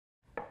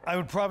I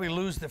would probably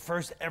lose the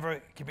first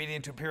ever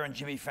comedian to appear on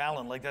Jimmy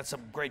Fallon. Like, that's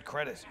some great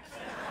credit.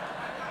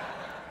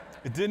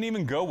 It didn't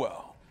even go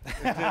well.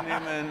 It didn't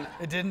even.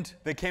 It didn't?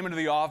 They came into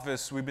the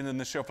office, we've been in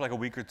the show for like a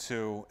week or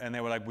two, and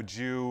they were like,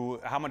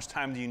 how much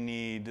time do you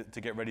need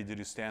to get ready to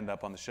do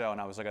stand-up on the show?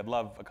 And I was like, I'd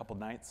love a couple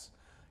nights,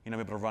 you know,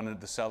 be able to run it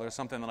at the cellar or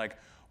something. And they're like,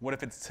 what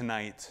if it's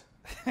tonight?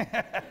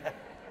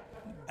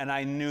 And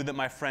I knew that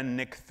my friend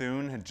Nick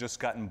Thune had just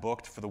gotten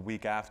booked for the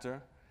week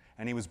after,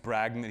 and he was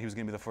bragging that he was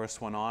gonna be the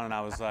first one on, and I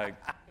was like,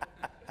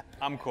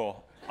 I'm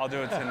cool, I'll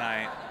do it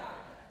tonight.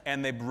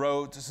 And they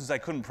wrote, since I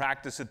couldn't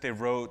practice it, they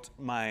wrote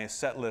my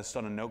set list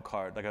on a note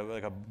card, like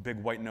a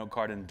big white note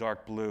card in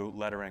dark blue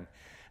lettering.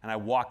 And I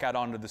walk out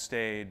onto the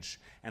stage,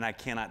 and I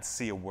cannot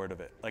see a word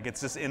of it. Like,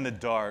 it's just in the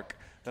dark.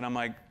 Then I'm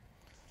like,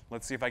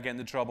 let's see if I get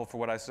into trouble for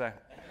what I say.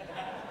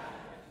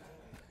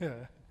 Yeah.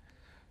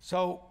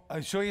 So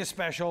I saw your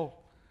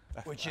special,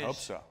 which is... I hope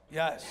so.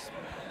 Yes.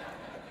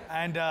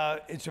 And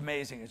it's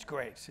amazing. It's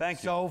great. Thank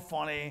you. So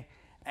funny,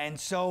 and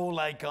so,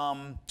 like,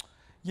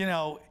 you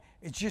know,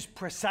 it's just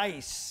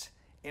precise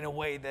in a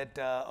way that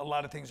a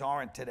lot of things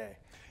aren't today.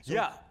 So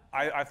yeah,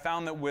 I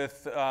found that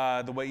with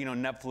the way, you know,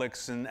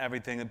 Netflix and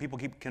everything, that people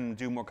can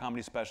do more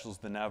comedy specials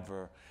than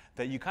ever,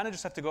 that you kind of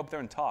just have to go up there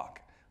and talk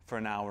for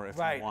an hour if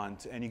you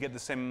want, and you get the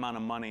same amount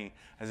of money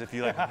as if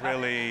you like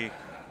really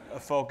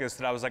focused.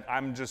 That I was like,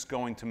 I'm just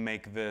going to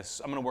make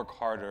this, I'm gonna work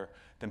harder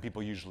than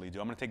people usually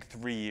do. I'm gonna take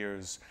 3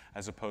 years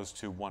as opposed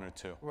to 1 or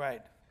 2.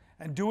 Right,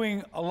 and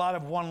doing a lot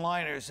of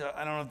one-liners,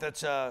 I don't know if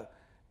that's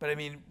but I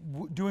mean,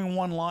 doing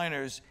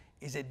one-liners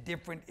is a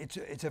different,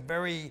 it's a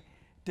very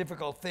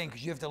difficult thing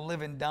because you have to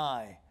live and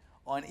die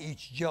on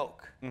each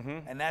joke.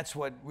 And that's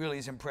what really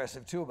is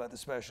impressive too about the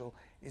special,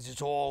 is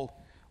it's all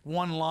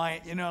one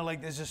line. You know,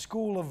 like there's a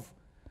school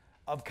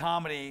of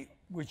comedy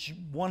which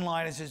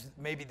one-liners is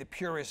maybe the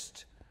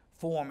purest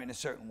form in a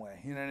certain way.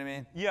 You know what I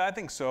mean? Yeah, I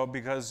think so,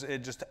 because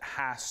it just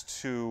has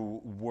to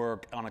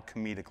work on a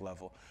comedic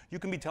level. You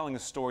can be telling a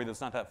story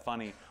that's not that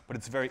funny, but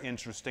it's very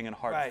interesting and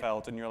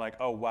heartfelt, and you're like,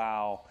 oh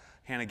wow,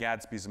 Hannah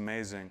Gadsby's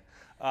amazing.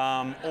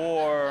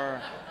 Or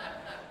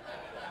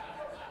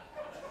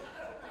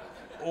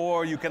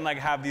you can like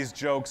have these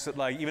jokes that,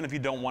 like, even if you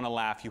don't want to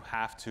laugh, you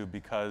have to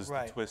because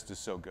the twist is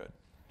so good.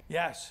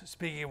 Yes,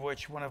 speaking of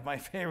which, one of my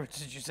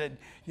favorites is you said,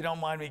 you don't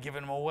mind me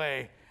giving them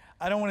away.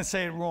 I don't want to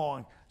say it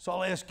wrong, so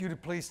I'll ask you to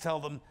please tell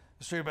them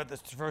the story about the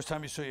first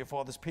time you saw your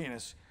father's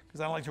penis,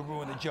 because I don't like to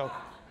ruin the joke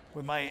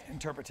with my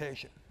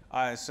interpretation.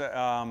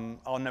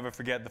 I'll never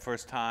forget the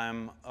first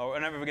time, or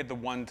I'll never forget the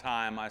one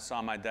time I saw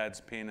my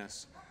dad's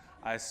penis.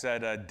 I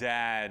said,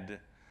 Dad,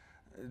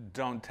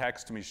 don't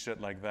text me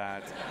shit like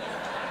that.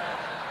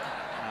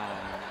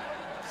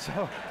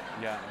 So,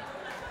 yeah.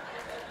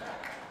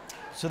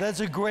 So that's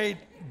a great,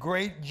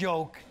 great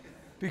joke,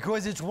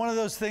 because it's one of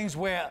those things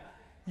where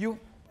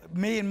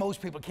me and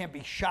most people can't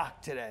be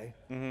shocked today.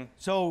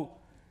 So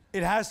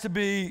it has to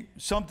be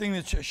something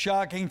that's a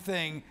shocking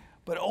thing,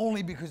 but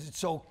only because it's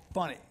so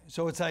funny.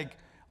 So it's like,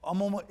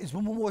 it's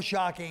more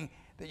shocking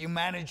that you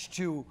manage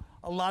to,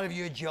 a lot of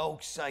your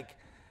jokes, like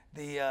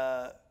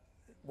the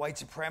white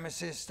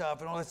supremacist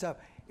stuff and all that stuff,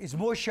 it's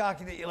more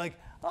shocking that you're like,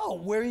 oh,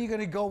 where are you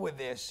gonna go with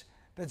this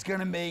that's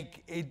gonna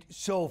make it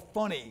so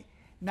funny,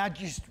 not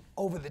just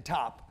over the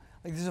top.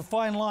 Like, there's a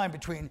fine line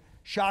between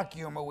shock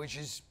humor, which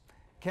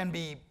can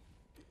be,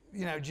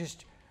 you know,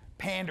 just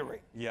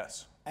pandering.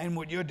 Yes. And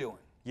what you're doing.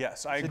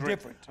 Yes, I agree.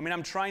 Different. I mean,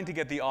 I'm trying to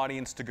get the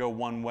audience to go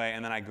one way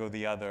and then I go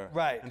the other.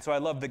 Right. And so I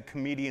love that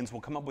comedians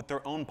will come up with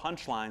their own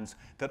punchlines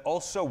that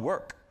also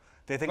work.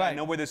 They think, I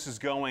know where this is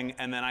going,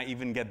 and then I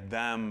even get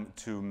them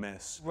to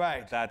miss.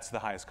 Right. That's the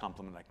highest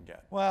compliment I can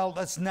get. Well,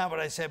 that's not what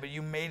I said, but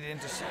you made it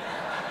into...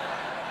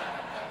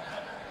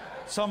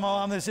 Somehow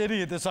I'm this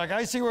idiot that's like,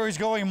 I see where he's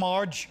going,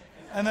 Marge.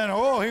 And then,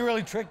 oh, he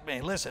really tricked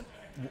me. Listen,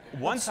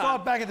 let's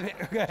start back at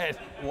the... Go ahead.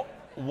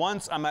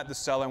 Once I'm at the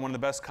cellar, one of the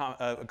best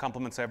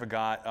compliments I ever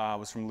got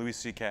was from Louis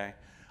C.K.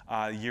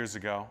 Years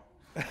ago.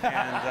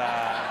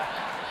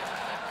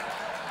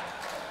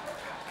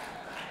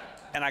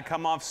 And I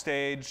come off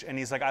stage, and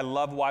he's like, I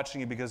love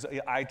watching you because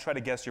I try to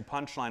guess your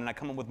punchline, and I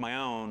come up with my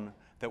own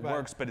that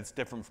works, but it's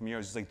different from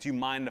yours. He's like, do you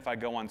mind if I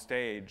go on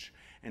stage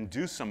and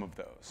do some of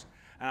those?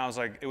 And I was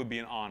like, it would be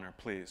an honor,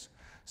 please.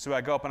 So I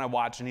go up and I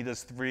watch, and he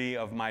does 3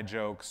 of my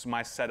jokes,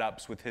 my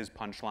setups with his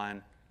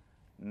punchline.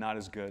 Not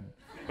as good,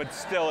 but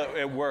still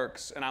it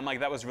works. And I'm like,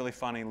 that was really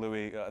funny,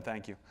 Louis,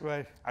 thank you.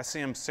 Right. I see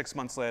him 6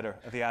 months later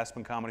at the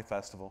Aspen Comedy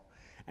Festival,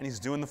 and he's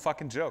doing the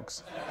fucking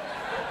jokes.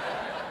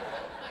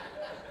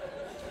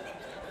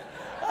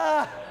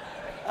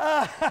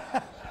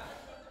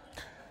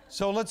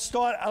 So let's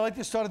start, I like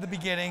to start at the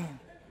beginning.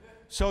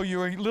 So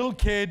you're a little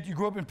kid, you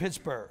grew up in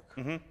Pittsburgh.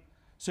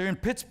 So you're in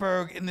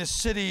Pittsburgh, in this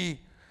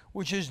city,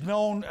 which is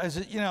known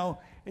as, you know,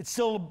 it's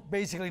still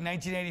basically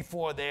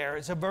 1984 there.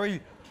 It's a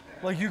very,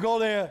 like, you go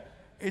there,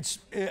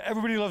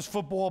 everybody loves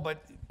football,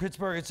 but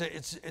Pittsburgh,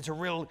 it's a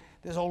real,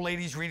 there's old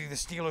ladies reading the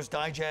Steelers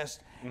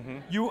Digest.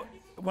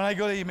 When I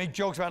go there, you make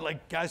jokes about,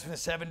 like, guys from the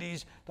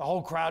 70s, the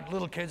whole crowd,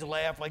 little kids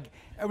laugh, like,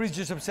 everybody's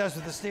just obsessed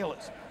with the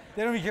Steelers.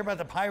 They don't even care about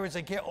the Pirates.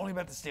 They care only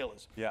about the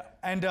Steelers. Yeah.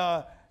 And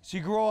so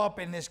you grow up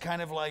in this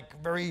kind of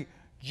like very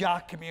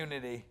jock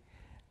community,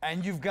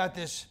 and you've got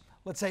this,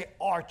 let's say,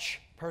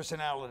 arch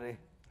personality.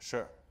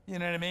 Sure. You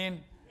know what I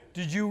mean?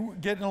 Did you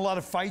get in a lot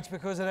of fights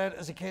because of that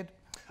as a kid?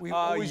 Were you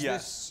always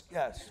yes.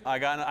 Yes. I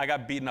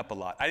got beaten up a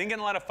lot. I didn't get in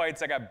a lot of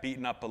fights. I got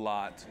beaten up a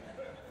lot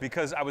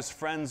because I was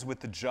friends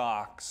with the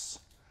jocks,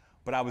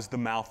 but I was the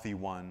mouthy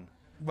one.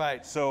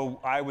 Right.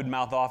 So I would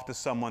mouth off to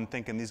someone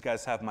thinking these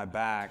guys have my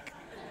back,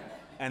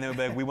 and they would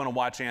be like, "We want to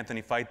watch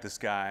Anthony fight this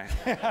guy,"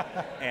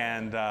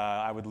 and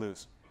I would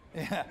lose.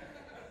 Yeah.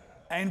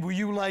 And were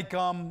you like,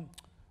 I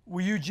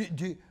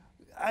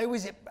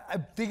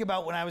think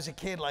about when I was a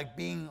kid, like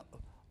being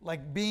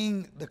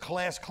the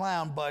class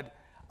clown, but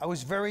I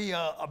was very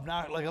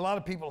obnoxious. Like a lot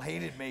of people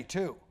hated me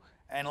too,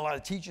 and a lot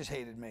of teachers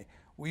hated me.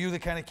 Were you the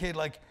kind of kid,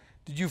 like,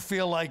 did you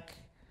feel like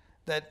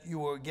that you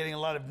were getting a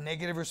lot of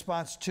negative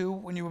response too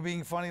when you were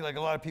being funny? Like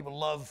a lot of people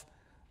love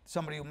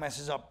somebody who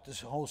messes up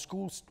this whole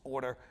school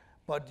order,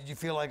 but did you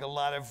feel like a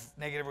lot of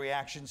negative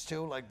reactions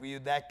too? Like, were you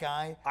that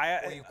guy?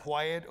 Were you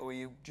quiet, or were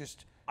you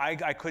just...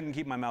 I couldn't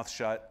keep my mouth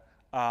shut.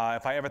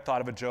 If I ever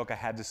thought of a joke, I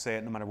had to say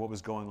it no matter what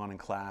was going on in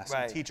class.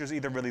 Right. And teachers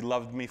either really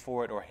loved me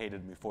for it or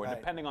hated me for it,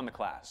 depending on the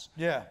class.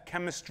 Yeah.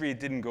 Chemistry, it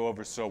didn't go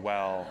over so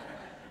well.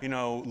 You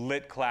know,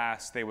 lit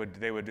class, they were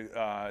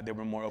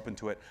more open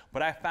to it.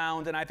 But I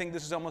found, and I think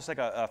this is almost like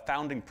a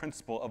founding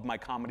principle of my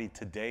comedy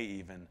today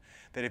even,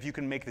 that if you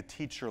can make the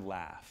teacher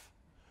laugh,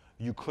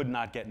 you could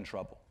not get in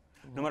trouble.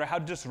 No matter how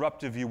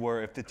disruptive you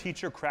were, if the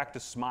teacher cracked a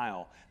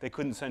smile, they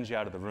couldn't send you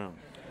out of the room.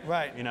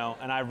 Right. You know,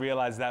 and I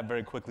realized that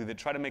very quickly, that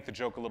try to make the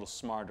joke a little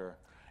smarter,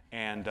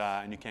 and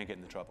you can't get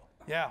into trouble.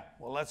 Yeah,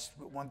 well, that's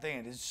one thing.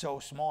 It is so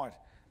smart,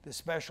 this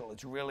special.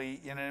 It's really,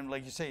 you know,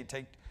 like you say, you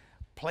take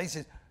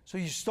places. So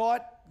you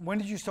start, when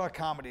did you start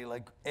comedy?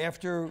 Like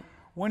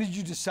when did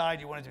you decide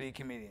you wanted to be a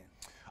comedian?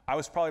 I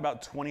was probably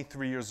about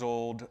 23 years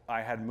old.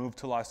 I had moved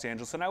to Los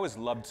Angeles, and I always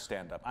loved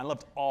stand-up. I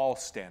loved all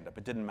stand-up.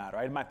 It didn't matter.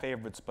 I had my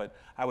favorites, but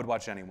I would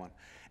watch anyone.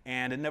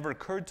 And it never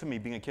occurred to me,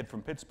 being a kid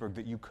from Pittsburgh,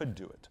 that you could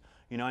do it.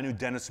 You know, I knew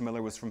Dennis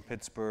Miller was from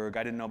Pittsburgh.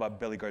 I didn't know about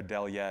Billy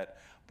Gardell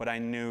yet, but I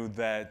knew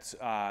that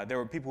there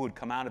were people who would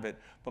come out of it.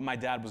 But my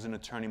dad was an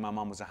attorney. My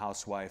mom was a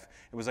housewife.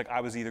 It was like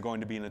I was either going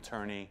to be an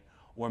attorney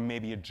or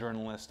maybe a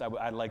journalist.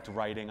 I liked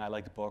writing. I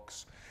liked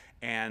books.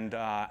 And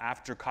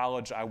after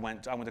college, I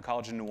went to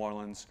college in New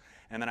Orleans,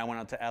 and then I went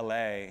out to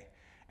LA,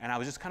 and I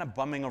was just kind of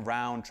bumming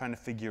around trying to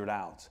figure it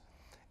out.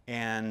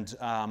 And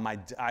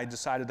I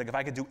decided, like, if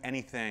I could do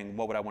anything,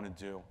 what would I want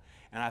to do?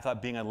 And I thought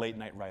being a late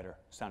night writer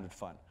sounded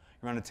fun.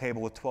 You're on a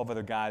table with 12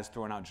 other guys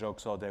throwing out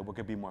jokes all day. What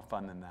could be more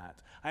fun than that?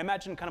 I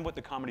imagine kind of what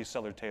the Comedy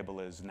Cellar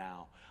table is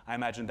now. I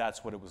imagine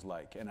that's what it was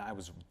like, and I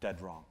was dead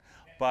wrong.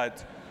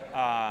 But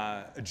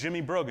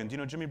Jimmy Brogan, do you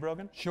know Jimmy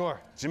Brogan? Sure.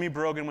 Jimmy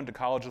Brogan went to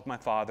college with my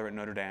father at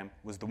Notre Dame,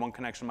 was the one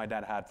connection my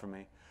dad had for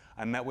me.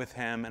 I met with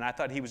him, and I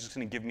thought he was just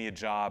going to give me a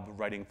job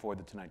writing for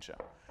The Tonight Show.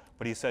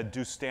 But he said,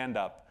 do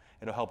stand-up.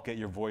 It'll help get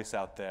your voice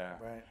out there.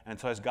 Right. And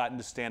so I got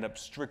into stand-up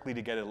strictly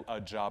to get a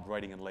job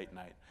writing in late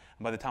night.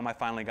 And by the time I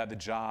finally got the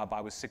job,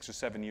 I was 6 or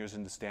 7 years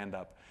into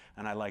stand-up,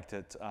 and I liked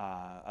it.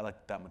 I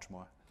liked it that much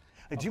more.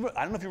 Like,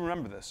 I don't know if you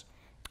remember this.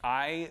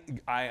 I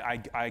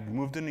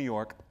moved to New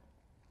York.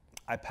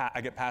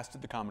 I get passed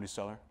at the Comedy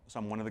Cellar, so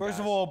I'm one of the guys. First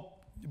of all,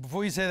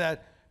 before you say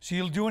that, so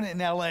you're doing it in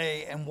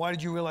LA, and why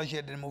did you realize you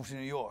had to move to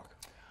New York?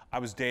 I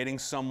was dating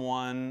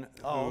someone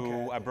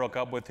who I broke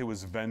up with who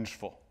was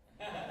vengeful.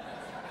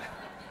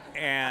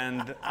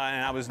 And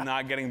I was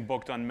not getting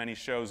booked on many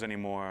shows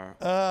anymore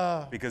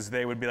because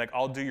they would be like,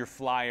 I'll do your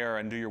flyer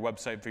and do your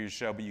website for your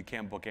show, but you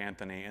can't book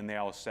Anthony. And they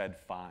all said,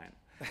 fine.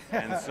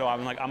 And so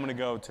I'm like, I'm going to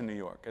go to New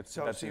York.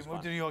 So you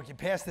moved to New York. You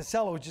passed the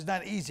Cellar, which is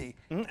not easy.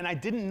 Mm-hmm. And I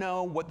didn't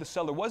know what the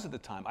Cellar was at the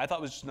time. I thought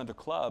it was just another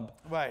club.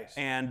 Right.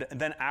 And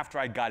then after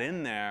I got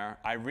in there,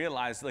 I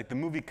realized, like, the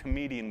movie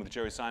Comedian with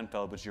Jerry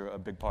Seinfeld, which you're a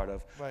big part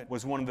of,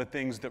 was one of the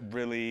things that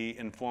really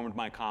informed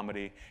my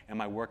comedy and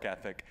my work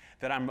ethic.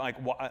 That I'm like,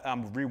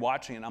 I'm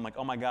rewatching it, and I'm like,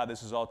 oh my God,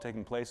 this is all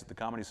taking place at the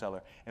Comedy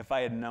Cellar. If I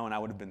had known, I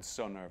would have been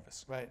so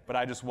nervous. Right. But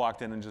I just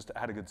walked in and just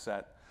had a good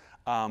set.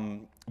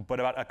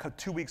 But about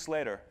 2 weeks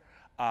later,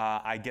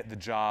 I get the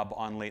job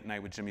on Late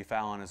Night with Jimmy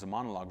Fallon as a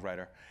monologue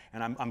writer.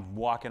 And I'm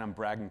walking, I'm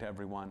bragging to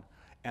everyone.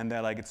 And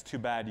they're like, it's too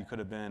bad, you could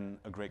have been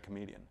a great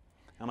comedian.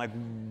 And I'm like,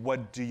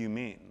 what do you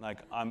mean? Like,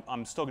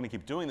 I'm still going to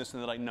keep doing this.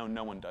 And they're like, no,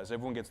 no one does.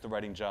 Everyone gets the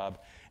writing job,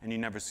 and you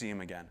never see him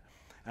again.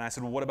 And I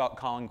said, well, what about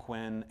Colin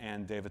Quinn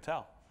and Dave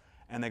Attell?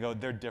 And they go,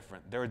 they're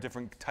different. They're a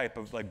different type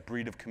of, like,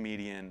 breed of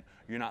comedian.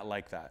 You're not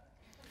like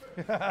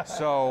that.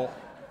 So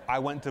I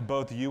went to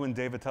both you and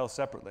Dave Attell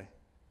separately.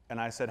 And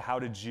I said, how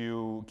did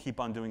you keep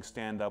on doing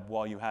stand-up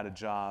while you had a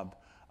job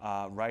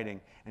writing?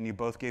 And you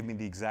both gave me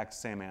the exact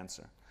same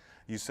answer.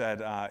 You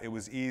said, it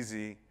was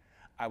easy.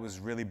 I was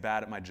really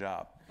bad at my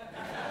job.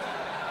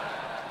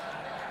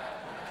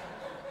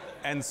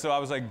 And so I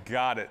was like,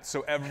 got it.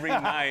 So every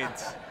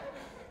night,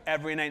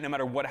 every night, no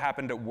matter what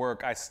happened at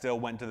work, I still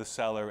went to the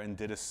cellar and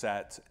did a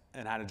set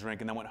and had a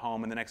drink and then went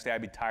home. And the next day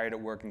I'd be tired at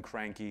work and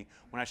cranky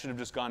when I should have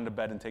just gone to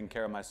bed and taken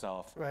care of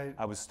myself. Right.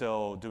 I was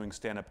still doing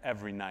stand-up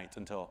every night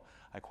until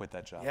I quit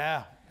that job.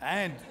 Yeah,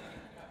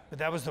 but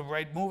that was the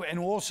right move. And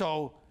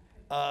also,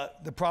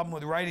 the problem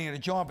with writing at a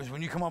job is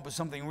when you come up with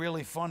something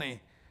really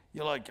funny,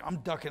 you're like, I'm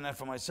ducking that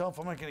for myself.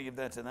 I'm not going to give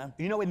that to them.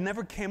 You know, it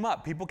never came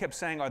up. People kept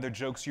saying, are there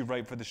jokes you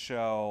write for the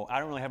show? I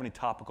don't really have any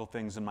topical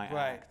things in my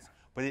act.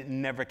 But it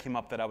never came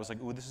up that I was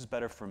like, ooh, this is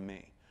better for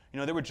me. You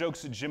know, there were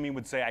jokes that Jimmy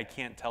would say, I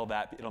can't tell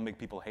that, it'll make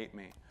people hate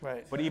me.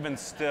 Right. But even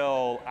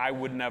still, I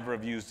would never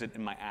have used it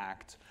in my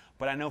act.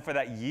 But I know for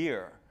that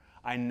year,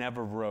 I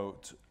never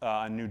wrote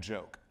a new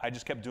joke. I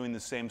just kept doing the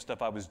same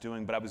stuff I was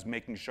doing, but I was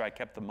making sure I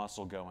kept the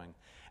muscle going.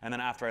 And then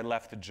after I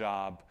left the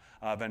job,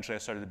 eventually I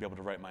started to be able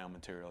to write my own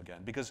material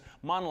again. Because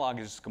monologue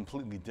is a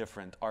completely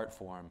different art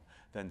form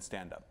than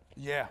stand-up.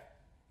 Yeah,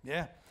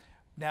 yeah.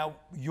 Now,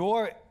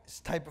 your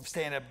type of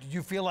stand-up, did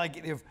you feel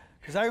like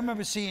because I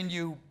remember seeing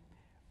you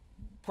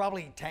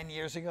probably 10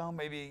 years ago,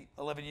 maybe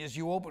 11 years,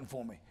 you opened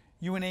for me.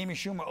 You and Amy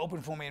Schumer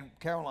opened for me in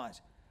Caroline's.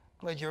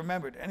 Glad you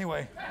remembered.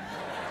 Anyway,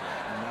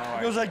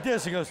 he goes like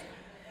this, he goes,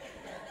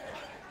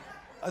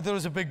 I thought it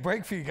was a big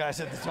break for you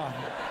guys at the time.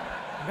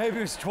 Maybe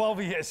it was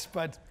 12 years,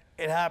 but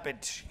it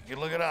happened. You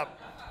can look it up.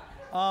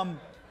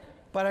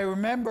 But I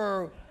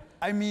remember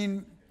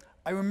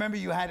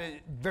you had a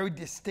very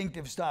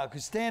distinctive style,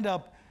 because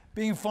stand-up,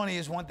 being funny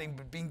is one thing,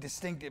 but being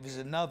distinctive is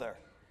another.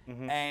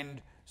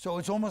 And so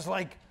it's almost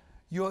like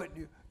you're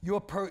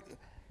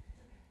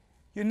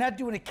not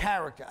doing a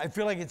character. I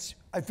feel like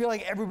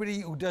everybody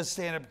who does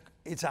stand-up,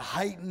 it's a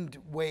heightened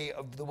way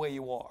of the way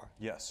you are.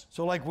 Yes.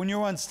 So like when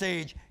you're on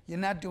stage, you're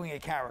not doing a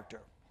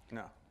character.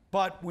 No.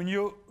 But when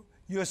you're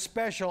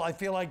special, I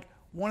feel like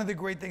one of the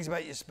great things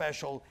about your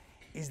special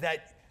is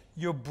that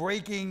you're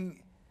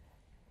breaking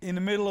in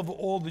the middle of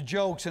all the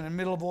jokes, in the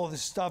middle of all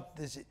this stuff,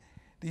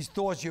 these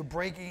thoughts, you're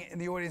breaking in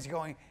the audience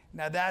going,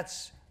 now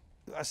that's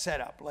a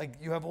setup. Like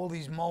you have all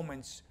these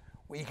moments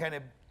where you kind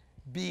of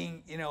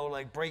being,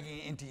 like breaking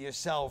into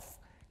yourself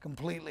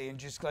completely and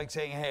just like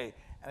saying, hey,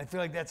 and I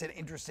feel like that's an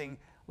interesting,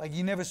 like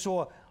you never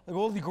saw, like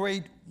all the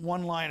great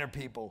one-liner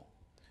people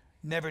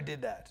never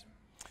did that.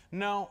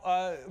 No,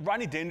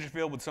 Rodney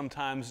Dangerfield would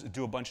sometimes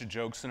do a bunch of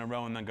jokes in a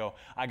row and then go,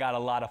 I got a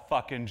lot of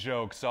fucking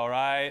jokes, all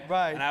right?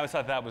 Right. And I always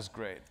thought that was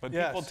great. But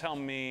Yes. people tell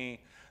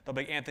me, they'll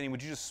be like, Anthony,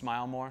 would you just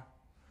smile more?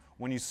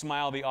 When you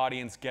smile, the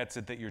audience gets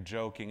it that you're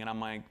joking. And I'm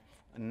like,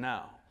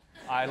 no.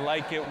 I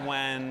like it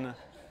when,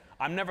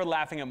 I'm never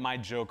laughing at my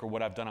joke or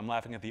what I've done. I'm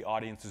laughing at the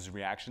audience's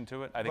reaction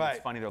to it. I think Right.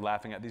 it's funny they're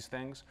laughing at these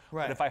things.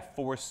 Right. But if I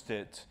forced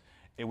it,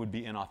 it would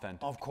be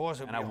inauthentic. Of course,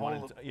 it would and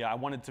be I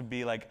wanted to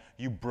be like,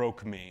 you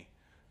broke me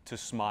to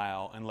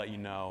smile and let you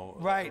know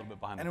a Right. little bit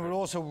behind And the it would curtain.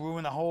 also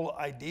ruin the whole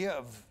idea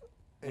of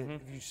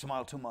if you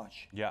smile too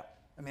much. Yeah.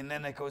 I mean,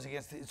 then that goes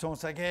against it's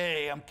almost like,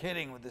 hey, I'm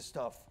kidding with this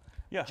stuff.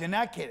 Yeah. But you're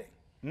not kidding.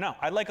 No,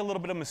 I like a little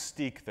bit of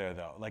mystique there,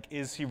 though. Like,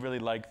 is he really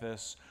like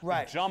this? Right.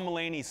 Like John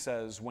Mulaney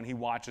says when he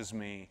watches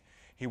me,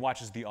 he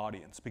watches the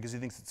audience because he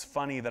thinks it's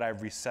funny that I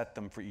reset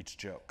them for each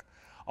joke.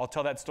 I'll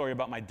tell that story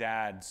about my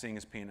dad seeing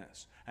his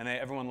penis, and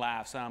everyone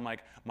laughs, and I'm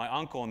like, my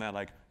uncle, and they're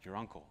like, your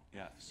uncle,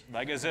 yes.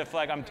 Like, as if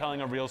like I'm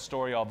telling a real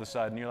story all of a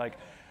sudden. You're like,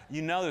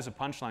 you know there's a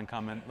punchline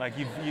coming. Like,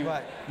 you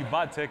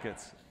bought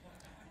tickets.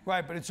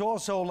 Right, but it's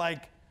also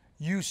like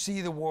you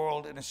see the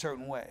world in a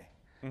certain way.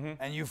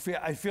 And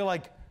I feel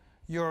like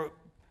your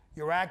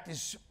act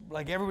is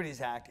like everybody's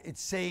act.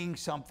 It's saying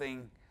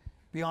something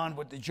beyond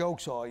what the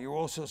jokes are. You're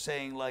also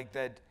saying like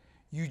that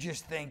you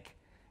just think,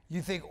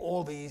 you think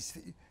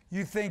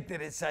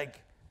that it's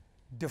like,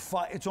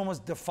 it's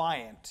almost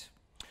defiant,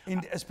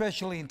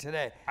 especially in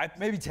today.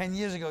 Maybe 10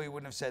 years ago you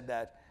wouldn't have said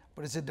that,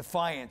 but it's a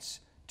defiance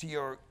to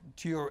your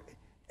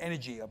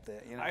energy up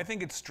there. I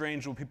think it's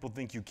strange what people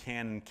think you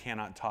can and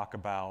cannot talk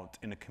about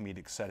in a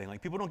comedic setting.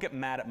 Like, people don't get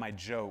mad at my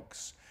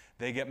jokes.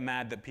 They get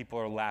mad that people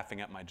are laughing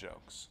at my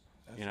jokes.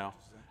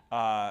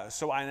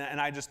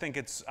 I just think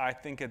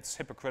it's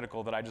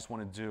hypocritical that I just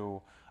want to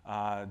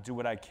do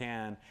what I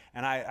can.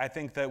 And I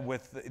think that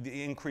with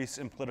the increase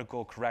in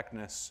political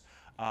correctness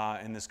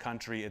in this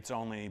country, it's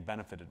only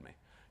benefited me.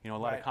 A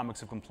lot of comics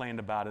have complained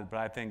about it, but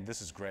I think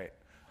this is great.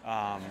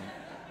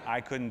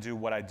 I couldn't do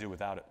what I do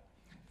without it.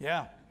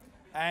 Yeah,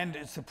 and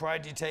it's the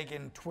pride you take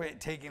in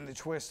taking the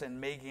twist and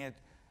making it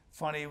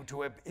funny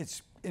to it.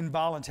 It's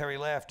involuntary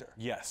laughter.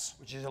 Yes.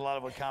 Which is a lot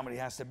of what comedy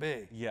has to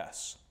be.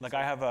 Yes. Like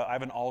I have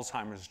an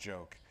Alzheimer's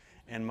joke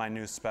in my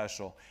new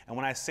special, and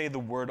when I say the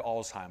word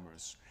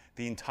Alzheimer's,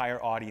 the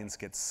entire audience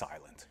gets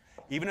silent.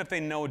 Even if they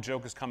know a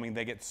joke is coming,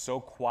 they get so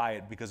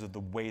quiet because of the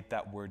weight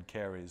that word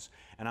carries.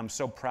 And I'm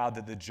so proud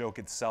that the joke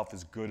itself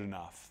is good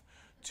enough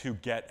to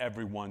get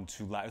everyone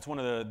to laugh. It's one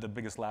of the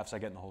biggest laughs I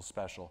get in the whole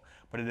special,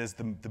 but it is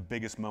the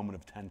biggest moment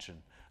of tension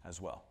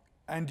as well.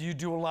 And do you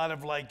do a lot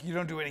of you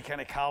don't do any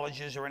kind of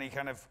colleges or any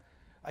kind of,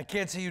 I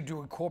can't say you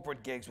do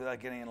corporate gigs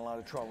without getting in a lot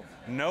of trouble.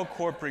 No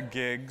corporate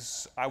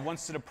gigs. I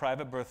once did a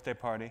private birthday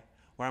party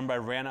where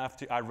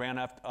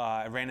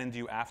I ran into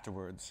you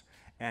afterwards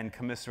and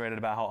commiserated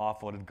about how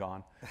awful it had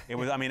gone. It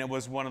was, I mean, it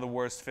was one of the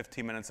worst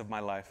 15 minutes of my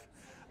life.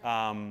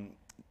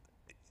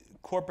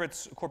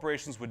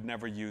 Corporations would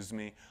never use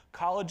me.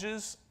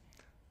 Colleges,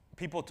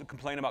 people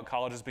complain about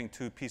colleges being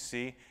too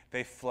PC.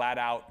 They flat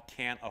out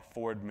can't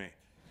afford me.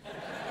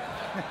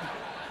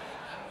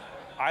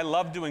 I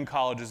love doing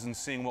colleges and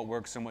seeing what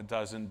works and what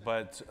doesn't,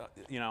 but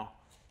you know.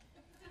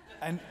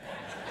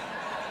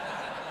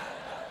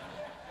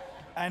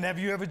 And have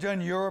you ever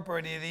done Europe or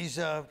any of these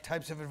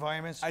types of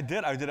environments? I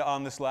did it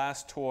on this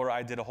last tour.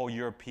 I did a whole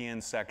European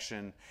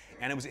section,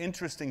 and it was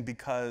interesting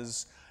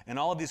because in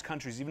all of these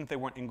countries, even if they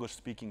weren't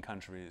English-speaking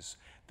countries,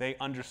 they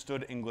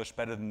understood English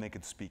better than they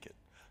could speak it.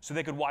 So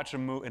they could watch a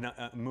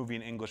movie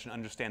in English and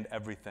understand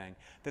everything.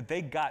 That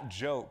they got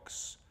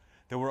jokes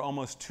that were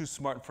almost too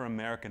smart for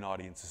American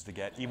audiences to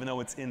get, even though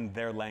it's in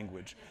their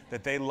language.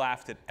 That they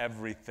laughed at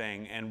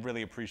everything and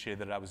really appreciated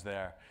that I was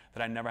there.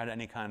 That I never had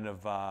any kind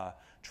of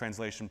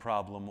translation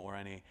problem or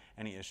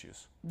any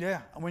issues.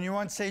 Yeah, when you're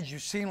on stage, you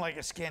seem like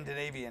a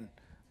Scandinavian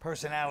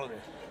personality.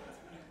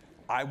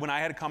 When I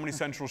had a Comedy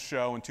Central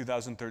show in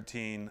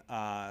 2013,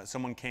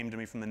 someone came to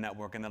me from the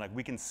network and they're like,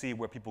 we can see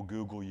where people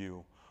Google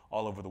you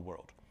all over the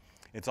world.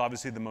 It's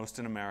obviously the most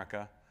in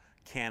America,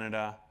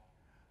 Canada,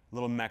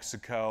 little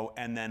Mexico,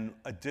 and then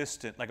a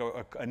distant, like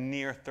a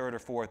near third or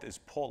fourth is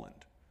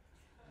Poland.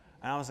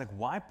 And I was like,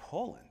 why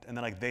Poland? And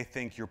they're like, they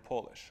think you're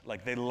Polish.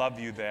 Like, they love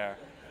you there.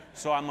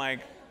 So I'm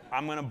like,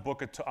 I'm gonna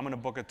book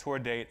a tour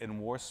date in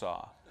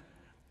Warsaw.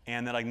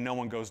 And they're like, no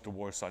one goes to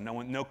Warsaw.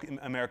 No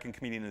American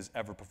comedian has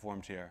ever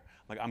performed here.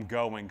 Like, I'm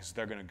going because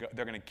they're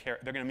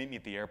gonna meet me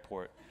at the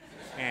airport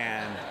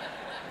and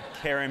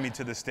carry me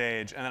to the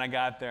stage. And then I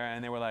got there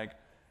and they were like,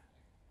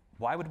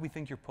 why would we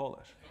think you're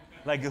Polish?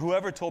 Like,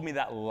 whoever told me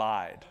that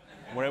lied.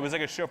 Where it was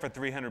like a show for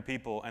 300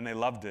 people and they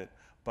loved it,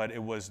 but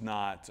it was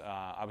not,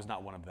 I was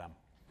not one of them.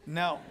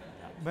 No,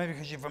 maybe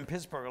because you're from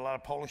Pittsburgh, a lot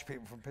of Polish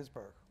people from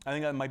Pittsburgh. I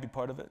think that might be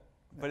part of it.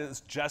 But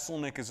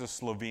Jeselnik is a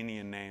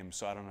Slovenian name,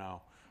 so I don't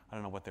know. I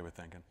don't know what they were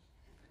thinking.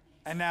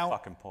 And now,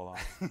 fucking pull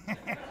off.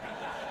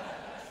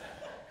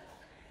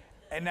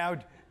 And now,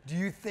 do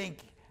you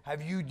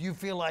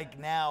feel like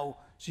now,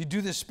 so you do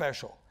this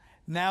special.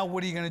 Now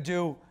what are you gonna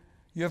do?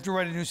 You have to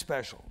write a new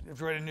special. You have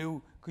to write a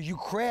new, because you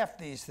craft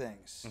these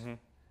things. Mm-hmm. You know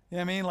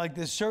what I mean? Like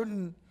there's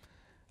certain,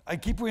 I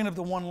keep bringing up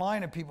the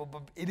one-liner people,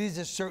 but it is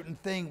a certain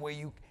thing where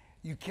you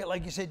can't,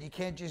 like you said, you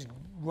can't just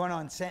run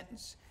on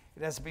sentence.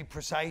 It has to be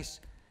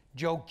precise,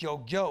 joke,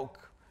 joke,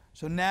 joke.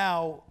 So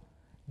now,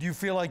 do you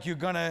feel like do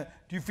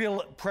you feel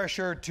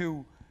pressure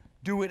to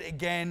do it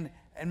again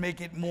and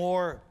make it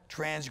more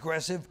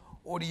transgressive?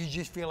 Or do you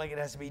just feel like it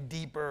has to be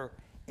deeper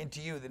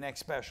into you, the next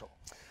special?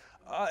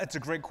 It's a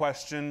great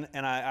question,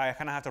 and I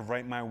kind of have to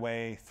write my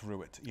way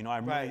through it. You know,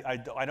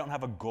 I don't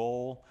have a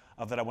goal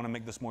of that I want to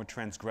make this more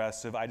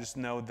transgressive. I just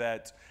know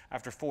that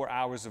after 4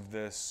 hours of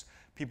this,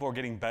 people are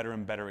getting better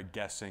and better at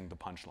guessing the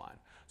punchline.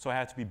 So I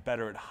have to be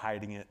better at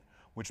hiding it,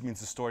 which means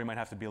the story might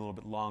have to be a little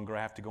bit longer.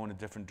 I have to go in a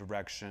different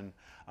direction.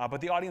 But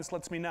the audience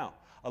lets me know.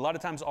 A lot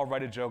of times I'll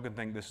write a joke and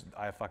think,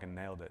 I fucking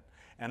nailed it.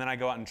 And then I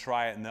go out and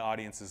try it, and the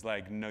audience is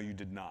like, no, you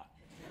did not.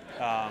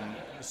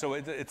 So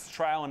it's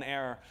trial and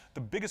error.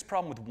 The biggest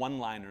problem with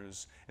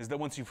one-liners is that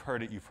once you've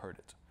heard it, you've heard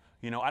it.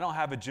 You know, I don't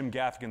have a Jim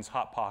Gaffigan's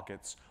Hot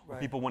Pockets where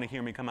people want to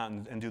hear me come out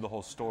and do the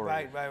whole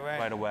story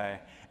right away.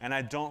 And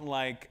I don't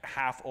like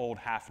half old,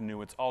 half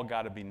new. It's all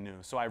got to be new.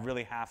 So I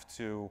really have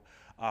to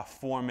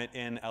form it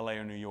in LA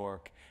or New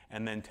York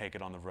and then take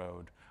it on the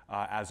road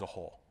as a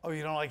whole. Oh,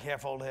 you don't like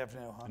half old, half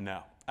new, huh?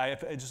 No.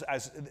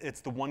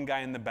 It's the one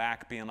guy in the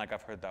back being like,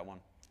 I've heard that one.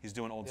 He's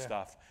doing old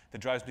stuff. That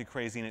drives me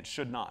crazy, and it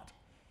should not.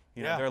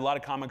 You know, there are a lot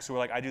of comics who are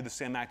like, I do the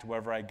same act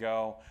wherever I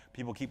go.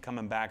 People keep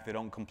coming back. They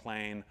don't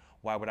complain.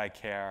 Why would I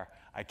care?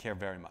 I care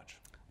very much.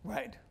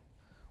 Right.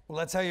 Well,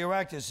 that's how your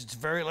act is. It's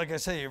very, like I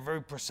say, you're a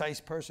very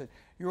precise person.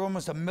 You're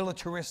almost a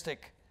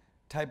militaristic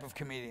type of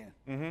comedian.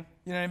 Mm-hmm. You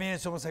know what I mean?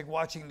 It's almost like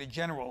watching the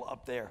general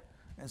up there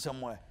in some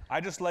way. I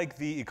just like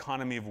the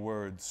economy of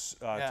words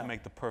to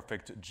make the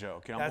perfect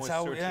joke. You know, I'm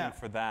always searching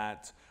for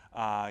that.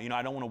 You know,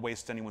 I don't want to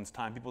waste anyone's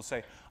time. People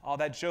say, oh,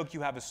 that joke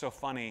you have is so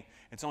funny.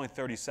 It's only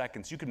 30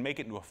 seconds. You could make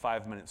it into a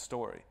 5-minute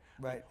story.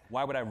 Right.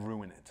 Why would I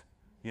ruin it?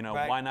 You know,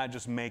 why not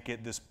just make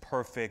it this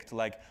perfect,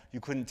 like you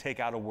couldn't take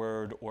out a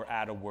word or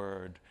add a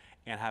word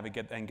and have it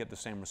get the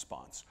same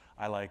response.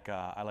 I like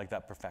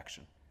that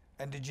perfection.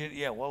 And did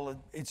you, well,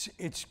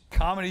 it's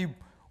comedy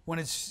when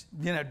it's,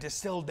 you know,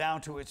 distilled down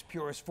to its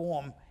purest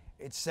form.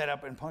 It's set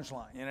up in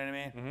punchline, you know what I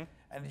mean? Mm-hmm.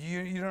 And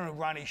you don't know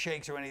Ronnie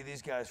Shakes or any of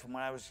these guys from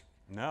when I was...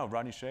 No,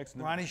 Ronnie Shakes?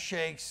 No. Ronnie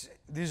Shakes,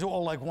 these are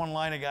all like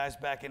one-liner guys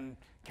back in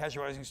Catch a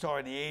Rising Star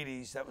in the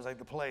 80s. That was like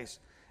the place.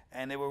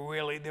 And they were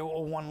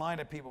all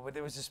one-liner people, but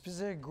there was a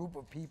specific group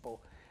of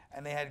people,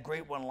 and they had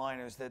great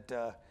one-liners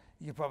that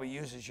you could probably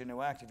use as your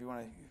new act if you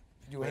want to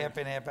do half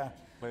in, half out.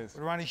 Please.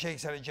 But Ronnie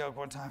Shakes had a joke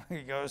one time.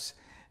 He goes,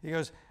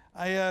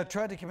 I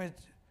tried to commit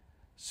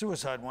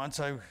suicide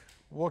once. I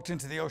walked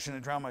into the ocean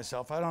and drowned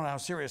myself. I don't know how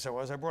serious I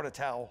was. I brought a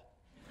towel.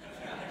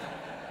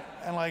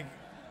 And like,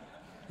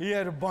 He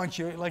had a bunch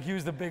of, like, he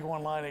was the big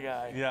one-liner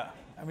guy. Yeah.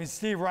 I mean,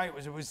 Steve Wright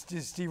was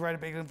Steve Wright a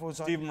big influence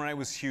on you? Stephen Wright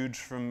was huge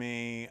for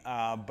me,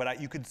 but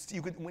you could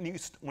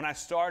when I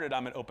started,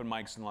 I'm at open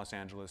mics in Los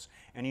Angeles,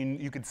 and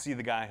you could see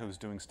the guy who was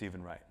doing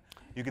Stephen Wright.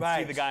 You could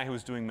see the guy who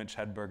was doing Mitch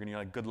Hedberg, and you're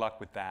like, good luck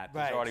with that.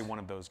 There's already one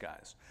of those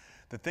guys.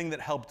 The thing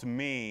that helped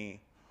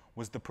me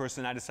was the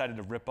person I decided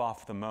to rip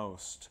off the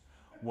most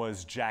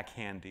was Jack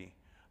Handy,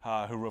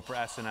 who wrote for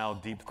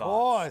SNL Deep Thoughts. Of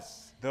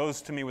course.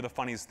 Those to me were the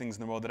funniest things in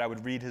the world, that I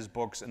would read his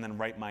books and then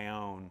write my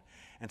own.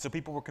 And so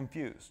people were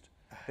confused.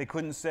 They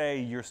couldn't say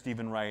you're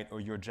Stephen Wright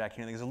or you're Jack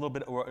Handy. There's a little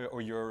bit,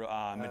 or you're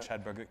Mitch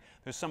Hedberg.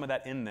 There's some of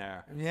that in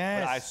there.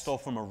 Yes. But I stole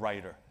from a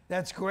writer.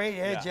 That's great,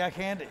 yeah. Jack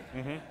Handy.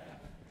 Mm-hmm.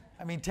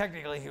 I mean,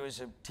 technically he was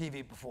a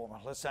TV performer.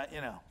 Let's not,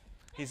 you know.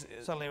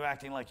 Suddenly you're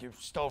acting like you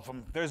stole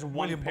from There's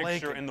one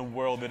picture in the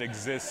world that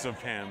exists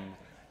of him.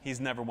 He's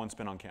never once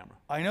been on camera.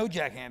 I know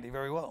Jack Handy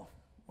very well,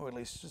 or at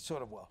least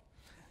sort of well.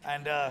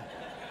 And,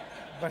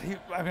 but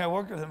I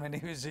worked with him, and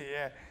he's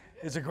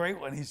a great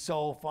one. He's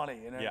so funny,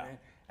 you know what I mean?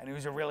 And he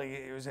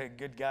was a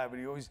good guy, but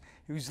he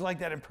was like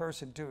that in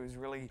person too. He was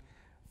really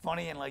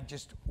funny and like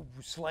just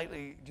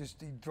slightly,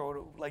 he'd throw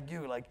it like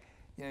you, like,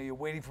 you know, you're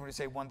waiting for him to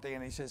say one thing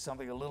and he says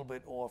something a little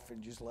bit off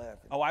and just laugh.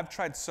 Oh, I've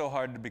tried so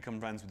hard to become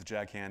friends with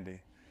Jack Handy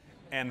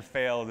and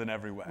failed in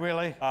every way.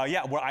 Really?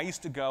 Yeah, where I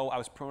used to go, I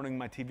was promoting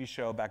my TV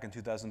show back in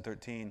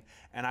 2013,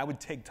 and I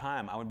would take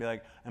time. I would be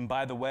like, and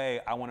by the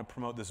way, I want to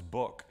promote this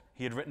book.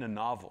 He had written a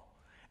novel,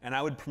 and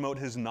I would promote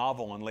his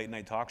novel on late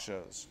night talk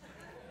shows.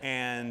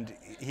 And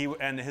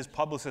his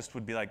publicist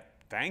would be like,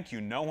 thank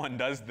you, no one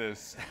does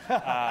this.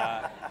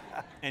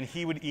 And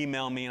he would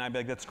email me, and I'd be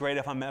like, that's great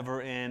if I'm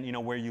ever in, you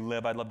know, where you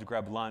live, I'd love to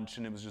grab lunch.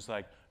 And it was just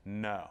like,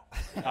 no.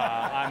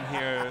 I'm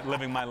here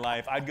living my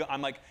life.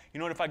 I'm like, you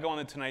know what, if I go on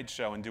the Tonight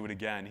Show and do it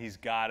again, he's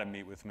gotta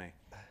meet with me.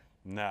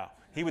 No.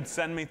 He would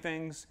send me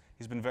things.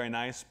 He's been very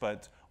nice,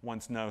 but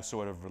wants no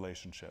sort of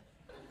relationship.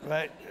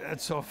 Right,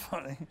 that's so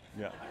funny.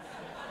 Yeah.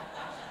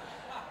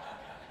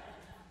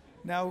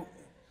 Now,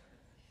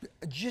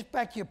 just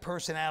back to your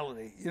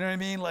personality, you know what I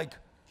mean? Like,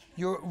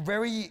 you're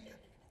very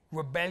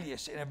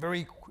rebellious in a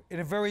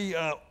very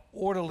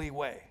orderly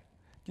way.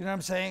 Do you know what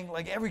I'm saying?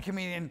 Like, every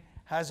comedian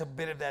has a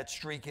bit of that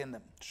streak in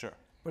them. Sure.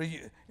 But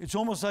it's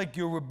almost like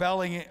you're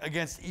rebelling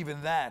against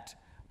even that,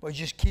 by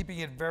just keeping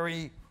it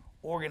very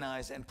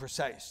organized and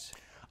precise.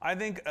 I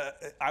think,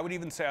 I would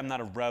even say I'm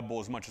not a rebel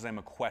as much as I'm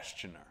a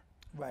questioner.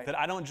 Right. That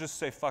I don't just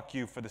say fuck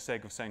you for the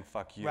sake of saying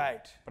fuck you.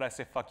 Right. But I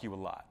say fuck you a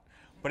lot.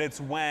 But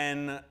it's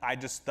when I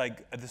just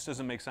like, this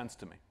doesn't make sense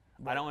to me.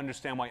 Right. I don't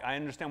understand why. I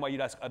understand why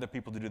you'd ask other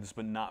people to do this,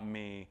 but not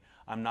me.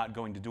 I'm not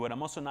going to do it.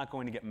 I'm also not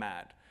going to get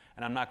mad.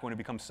 And I'm not going to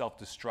become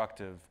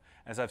self-destructive,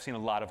 as I've seen a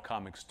lot of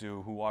comics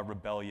do, who are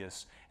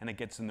rebellious, and it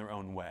gets in their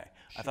own way.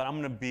 Sure. I thought I'm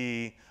gonna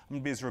be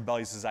as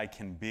rebellious as I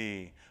can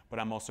be, but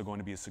I'm also going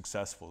to be as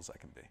successful as I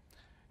can be.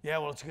 Yeah,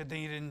 well, it's a good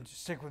thing you didn't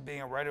stick with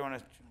being a writer on a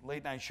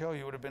late night show.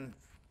 You would have been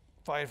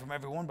fired from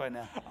everyone by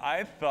now.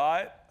 I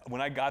thought, when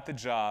I got the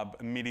job,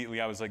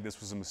 immediately I was like, this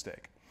was a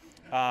mistake.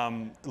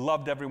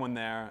 Loved everyone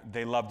there.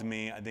 They loved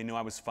me. They knew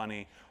I was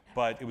funny,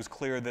 but it was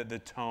clear that the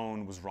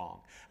tone was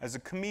wrong. As a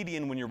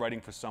comedian, when you're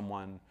writing for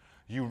someone,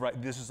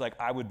 this is like,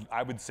 I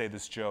would say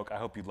this joke, I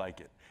hope you like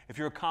it. If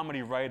you're a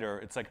comedy writer,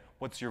 it's like,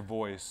 what's your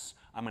voice?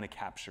 I'm gonna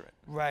capture it.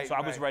 Right. So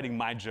I was writing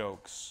my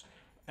jokes,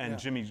 and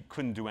Jimmy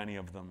couldn't do any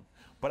of them.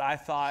 But I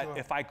thought,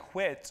 if I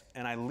quit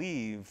and I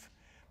leave,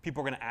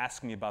 people are gonna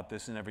ask me about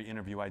this in every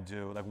interview I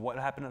do. Like, what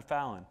happened at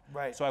Fallon?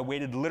 Right. So I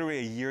waited literally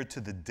a year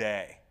to the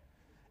day,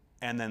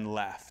 and then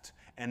left.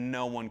 And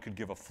no one could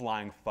give a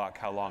flying fuck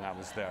how long I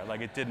was there.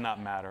 Like, it did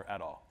not matter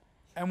at all.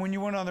 And when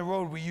you went on the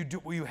road, were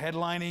you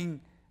headlining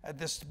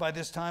by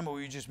this time, or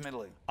were you just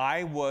middling?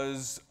 I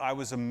was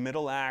a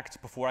middle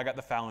act before I got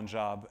the Fallon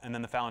job, and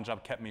then the Fallon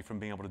job kept me from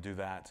being able to do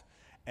that.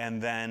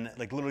 And then,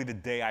 like, literally the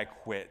day I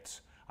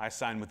quit, I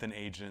signed with an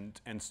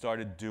agent and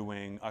started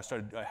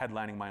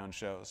headlining my own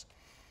shows.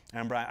 I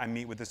remember I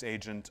meet with this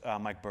agent,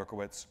 Mike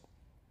Berkowitz.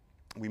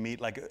 We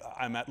meet, like,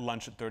 I'm at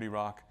lunch at 30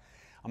 Rock.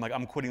 I'm like,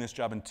 I'm quitting this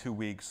job in 2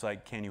 weeks.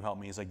 Like, can you help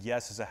me? He's like,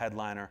 yes, as a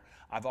headliner,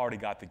 I've already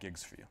got the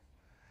gigs for you.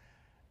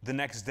 The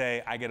next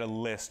day, I get a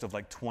list of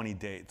like 20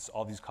 dates,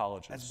 all these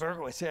colleges. That's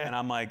Berkowitz, yeah. And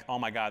I'm like, oh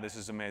my God, this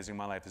is amazing.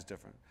 My life is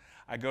different.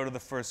 I go to the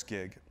first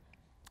gig.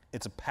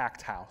 It's a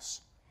packed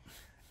house.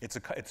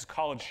 It's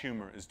College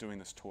Humor is doing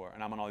this tour,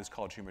 and I'm on all these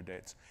College Humor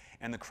dates.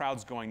 And the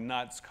crowd's going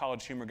nuts.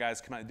 College Humor guys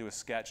come out and do a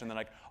sketch, and they're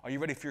like, are you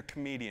ready for your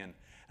comedian?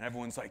 And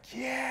everyone's like,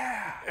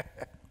 yeah.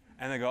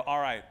 And they go, all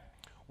right,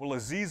 well,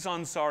 Aziz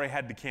Ansari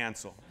had to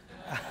cancel.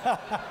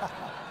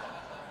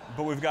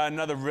 But we've got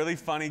another really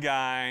funny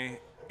guy,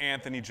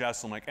 Anthony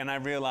Jeselnik, and I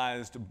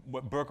realized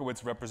what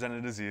Berkowitz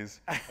represented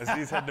Aziz.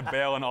 Aziz had to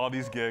bail on all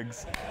these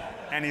gigs,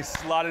 and he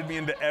slotted me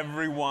into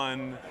every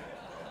one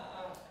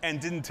and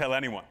didn't tell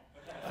anyone.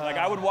 Like,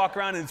 I would walk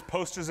around and it's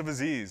posters of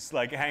Aziz,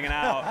 like, hanging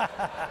out.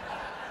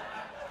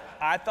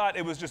 I thought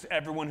it was just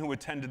everyone who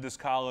attended this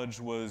college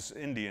was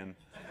Indian,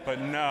 but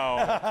no.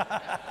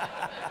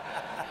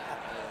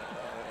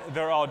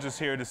 They're all just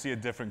here to see a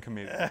different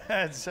comedian.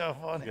 That's so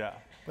funny. Yeah.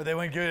 But they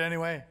went good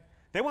anyway?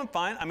 They went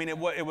fine. I mean, it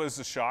was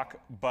a shock,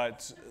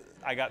 but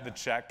I got the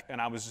check,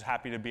 and I was just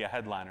happy to be a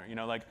headliner. You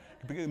know, like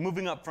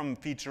moving up from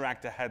feature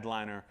act to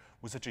headliner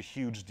was such a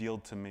huge deal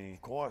to me.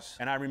 Of course.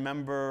 And I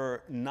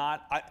remember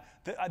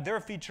there are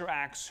feature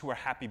acts who are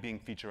happy being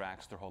feature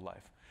acts their whole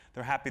life.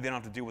 They're happy they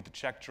don't have to deal with the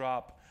check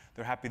drop.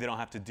 They're happy they don't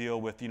have to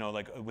deal with, you know,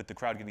 like with the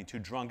crowd getting too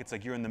drunk. It's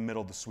like you're in the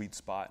middle of the sweet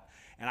spot.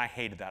 And I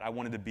hated that. I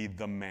wanted to be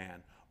the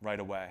man right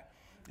away.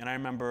 And I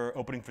remember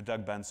opening for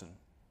Doug Benson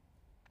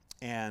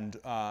and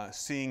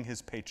seeing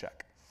his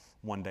paycheck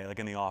one day, like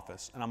in the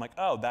office. And I'm like,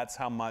 oh, that's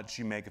how much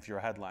you make if you're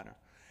a headliner.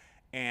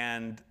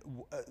 And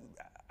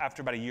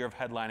after about a year of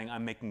headlining,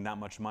 I'm making that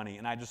much money.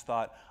 And I just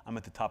thought, I'm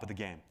at the top of the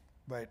game.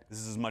 Right. This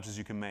is as much as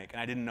you can make.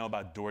 And I didn't know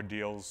about door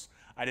deals.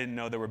 I didn't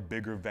know there were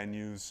bigger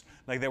venues.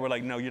 Like they were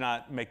like, no, you're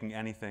not making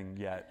anything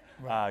yet.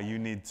 Right. You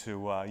need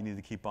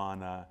to keep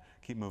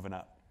moving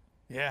up.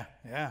 Yeah,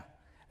 yeah.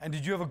 And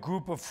did you have a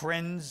group of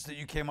friends that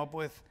you came up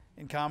with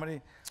in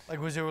comedy?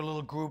 Like, was there a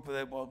little group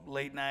that,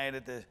 late night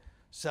at the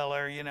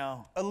Cellar, you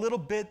know? A little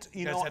bit,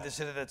 you guys had to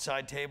sit at that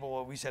side table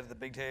while we sat at the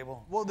big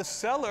table? Well, the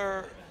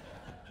Cellar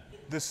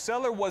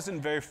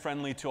wasn't very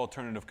friendly to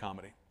alternative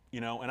comedy, you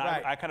know? And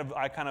right. I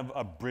kind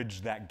of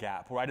bridged that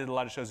gap, where I did a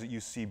lot of shows at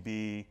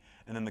UCB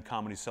and then the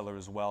Comedy Cellar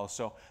as well.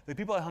 So the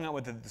people I hung out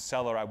with at the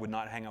Cellar, I would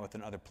not hang out with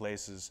in other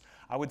places.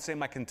 I would say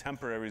my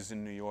contemporaries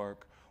in New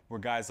York were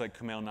guys like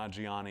Kumail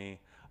Nanjiani,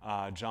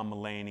 John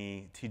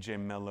Mulaney, TJ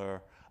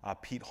Miller,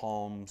 Pete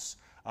Holmes,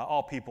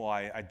 all people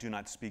I do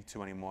not speak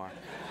to anymore.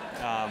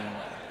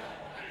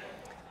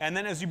 And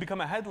then as you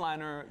become a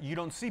headliner, you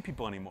don't see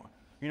people anymore.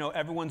 You know,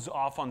 everyone's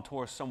off on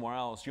tour somewhere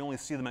else. You only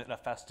see them at a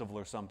festival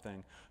or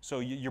something. So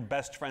your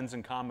best friends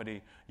in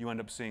comedy, you end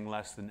up seeing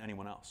less than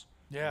anyone else.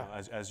 Yeah. You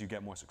know, as you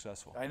get more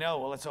successful. I know.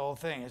 Well, that's the whole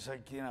thing. It's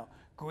like, you know,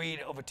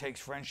 greed overtakes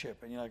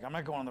friendship. And you're like, I'm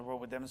not going on the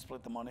road with them and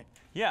split the money.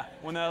 Yeah.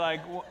 When they're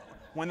like,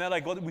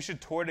 well, we should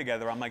tour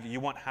together, I'm like, you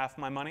want half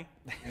my money?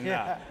 No.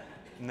 Yeah.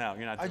 No,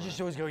 you're not doing I just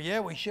always go,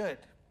 yeah, we should.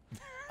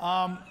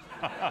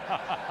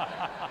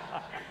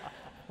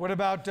 What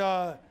about,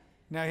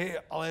 now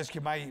here, I'll ask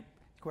you my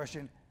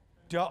question.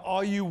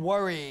 Are you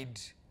worried,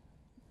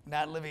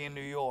 not living in New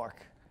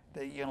York,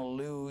 that you're going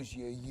to lose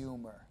your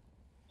humor?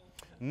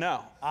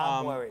 No.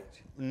 I'm worried.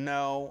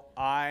 No,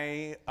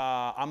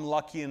 I'm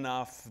lucky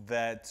enough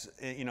that,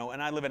 you know,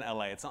 and I live in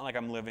LA. It's not like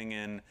I'm living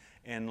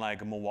in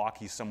like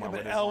Milwaukee somewhere.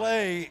 Yeah, but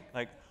where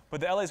LA.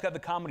 But the LA's got the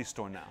Comedy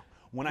Store now.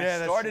 When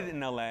I started in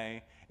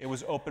LA, it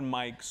was open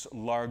mics,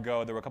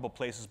 Largo. There were a couple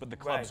places, but the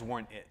clubs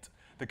weren't it.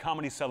 The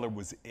Comedy Cellar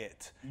was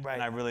it. Right.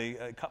 And I really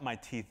cut my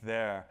teeth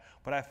there.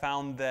 But I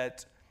found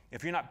that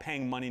if you're not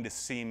paying money to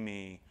see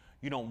me,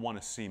 you don't want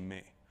to see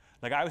me.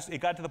 Like it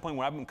got to the point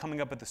where I've been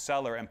coming up at the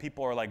Cellar and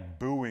people are like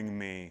booing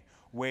me,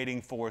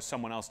 waiting for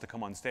someone else to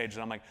come on stage.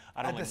 And I'm like,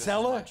 I don't like this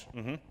as much.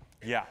 Mm-hmm.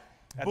 Yeah.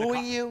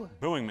 Booing you?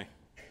 Booing me.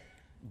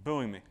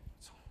 Booing me.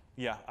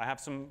 Yeah, I have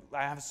some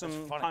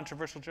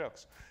controversial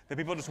jokes that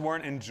people just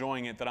weren't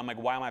enjoying it, that I'm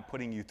like, why am I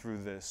putting you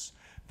through this?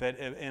 That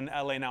in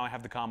LA now I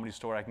have the Comedy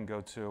Store I can go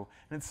to,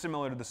 and it's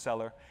similar to the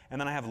Cellar. And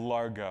then I have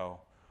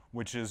Largo,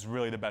 which is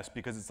really the best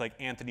because it's like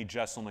Anthony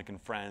Jeselnik and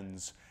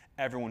friends.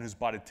 Everyone who's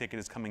bought a ticket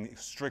is coming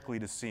strictly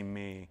to see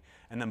me,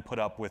 and then put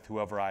up with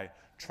whoever I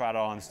trot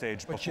out on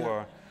stage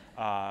before.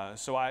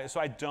 So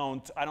I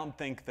don't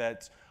think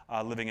that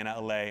living in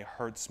LA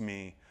hurts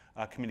me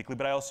comedically,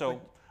 but I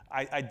also.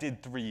 I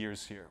did 3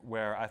 years here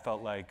where I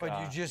felt like. But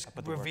you just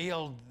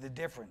revealed the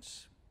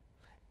difference.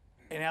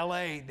 In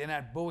LA, they're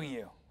not booing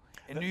you.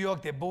 In New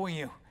York, they're booing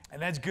you,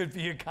 and that's good for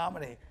your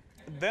comedy.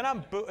 They're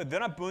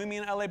not booing me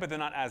in LA, but they're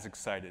not as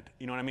excited.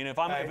 You know what I mean? If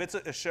it's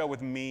a show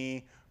with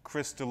me,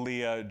 Chris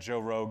D'Elia, Joe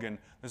Rogan,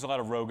 there's a lot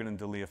of Rogan and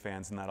D'Elia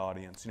fans in that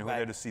audience. You know, who are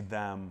there to see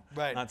them,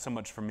 not so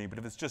much for me. But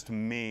if it's just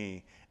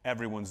me,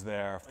 everyone's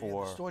there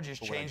for. The store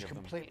just changed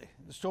completely.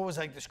 The store was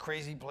like this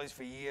crazy place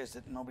for years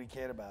that nobody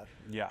cared about.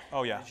 Yeah.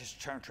 Oh yeah. It just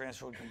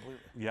transferred completely.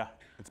 Yeah.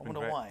 It's been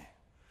great. I wonder why.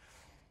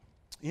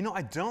 You know,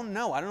 I don't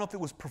know. I don't know if it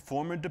was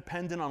performer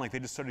dependent on like they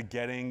just started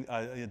getting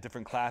a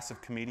different class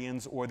of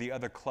comedians, or the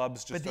other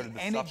clubs just started to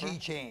suffer. But the energy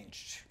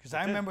changed. Because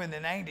I remember in the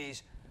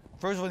 90s,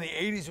 first of all, in the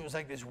 80s, it was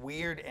like this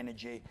weird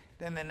energy.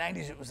 Then in the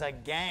 90s, it was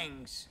like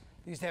gangs.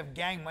 They used to have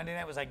Monday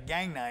night was like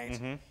gang night.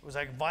 Mm-hmm. It was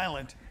like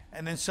violent.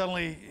 And then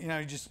suddenly, you know,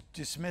 you just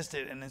dismissed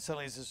it. And then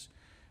suddenly it's this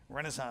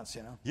renaissance,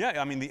 you know?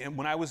 Yeah, I mean,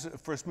 when I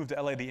first moved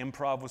to LA, the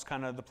Improv was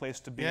kind of the place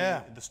to be.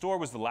 Yeah. The Store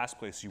was the last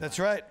place you went. That's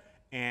right.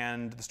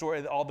 And the Store,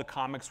 all the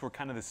comics were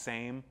kind of the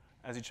same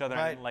as each other.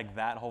 Right. I didn't like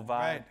that whole vibe.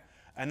 Right.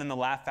 And then the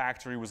Laugh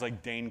Factory was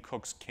like Dane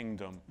Cook's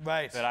kingdom.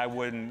 Right. That I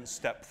wouldn't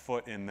step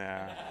foot in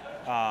there.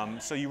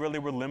 So you really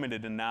were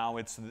limited, and now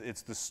it's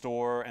the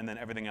Store, and then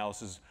everything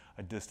else is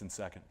a distant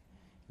second,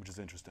 which is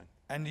interesting.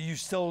 And do you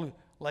still,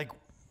 like,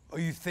 are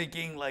you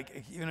thinking,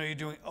 like, you know, you're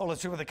doing,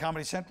 let's do it with the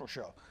Comedy Central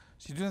show.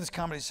 So you're doing this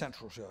Comedy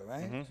Central show,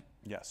 right? Mm-hmm.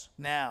 Yes.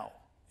 Now,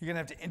 you're going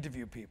to have to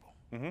interview people.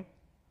 Mm-hmm.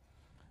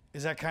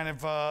 Is that kind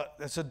of,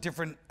 that's a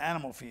different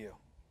animal for you?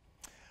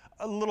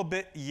 A little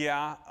bit,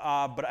 yeah.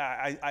 But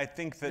I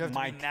think that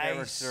my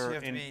character,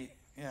 and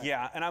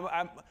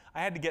I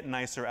had to get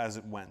nicer as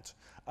it went.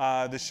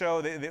 The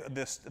show,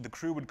 the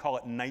crew would call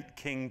it Night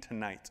King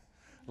Tonight,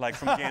 like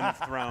from Game of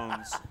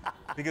Thrones.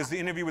 Because the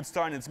interview would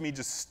start and it's me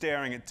just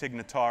staring at Tig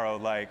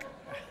Notaro like,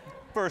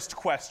 first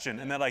question.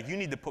 And they're like, you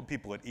need to put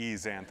people at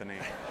ease, Anthony.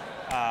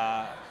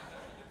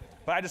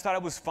 But I just thought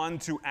it was fun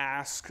to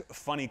ask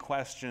funny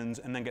questions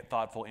and then get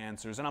thoughtful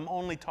answers. And I'm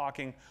only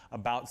talking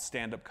about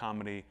stand-up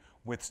comedy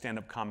with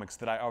stand-up comics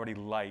that I already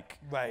like.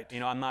 Right.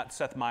 You know, I'm not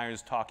Seth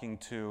Meyers talking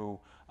to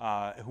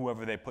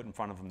whoever they put in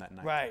front of him that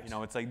night. Right. You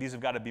know, it's like, these have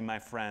got to be my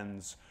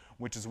friends,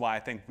 which is why I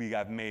think we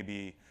have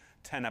maybe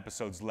 10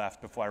 episodes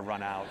left before I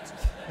run out,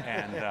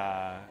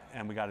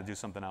 and we got to do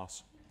something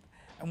else.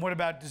 And what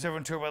about, does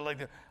everyone talk about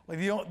like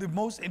the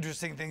most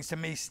interesting things to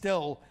me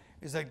still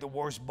is like the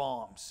worst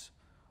bombs.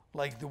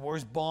 Like the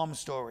worst bomb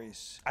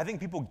stories. I think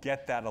people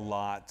get that a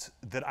lot,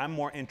 that I'm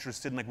more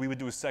interested in, like we would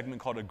do a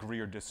segment called Agree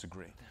or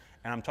Disagree.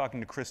 And I'm talking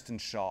to Kristen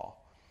Shaw.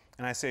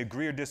 And I say,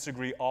 agree or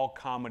disagree, all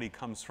comedy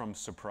comes from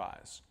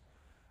surprise.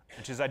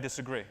 And she says, I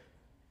disagree.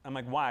 I'm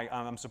like, why?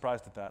 I'm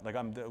surprised at that. Like,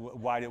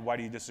 why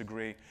do you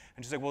disagree?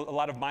 And she's like, well, a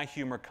lot of my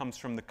humor comes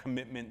from the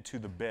commitment to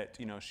the bit.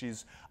 You know,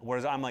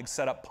 whereas I'm like,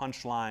 set up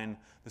punchline,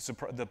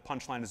 the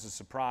punchline is a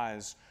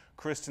surprise.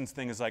 Kristen's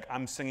thing is like,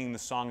 I'm singing the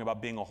song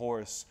about being a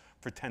horse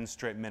for 10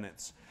 straight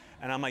minutes.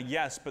 And I'm like,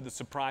 yes, but the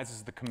surprise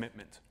is the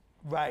commitment.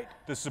 Right.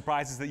 The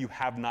surprise is that you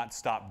have not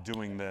stopped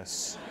doing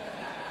this.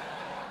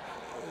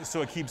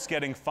 So it keeps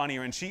getting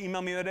funnier. And she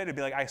emailed me the other day to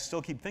be like, I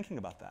still keep thinking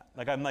about that.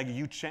 Like, I'm like,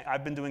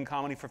 I've been doing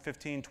comedy for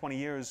 15, 20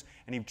 years,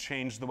 and you've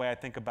changed the way I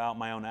think about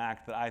my own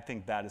act. That I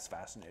think that is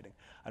fascinating.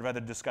 I'd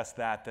rather discuss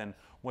that than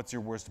what's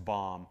your worst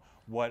bomb?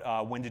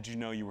 When did you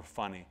know you were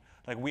funny?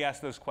 Like, we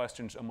ask those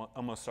questions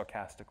almost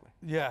sarcastically.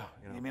 Yeah.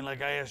 You mean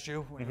like I asked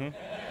you? Mm-hmm.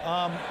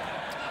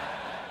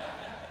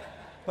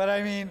 But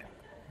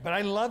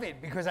I love it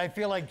because I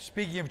feel like,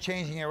 speaking of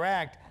changing your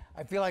act,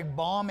 I feel like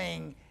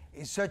bombing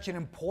is such an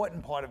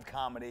important part of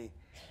comedy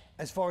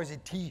as far as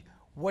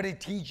what it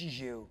teaches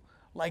you.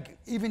 Like,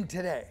 even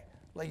today,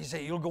 like you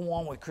say, you'll go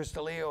on with Chris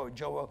D'Elia or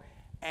Joe,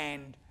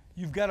 and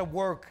you've got to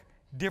work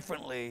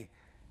differently,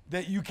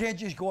 that you can't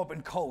just go up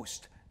and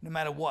coast no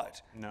matter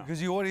what. No. Because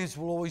the audience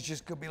will always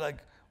just be like,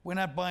 we're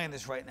not buying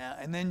this right now.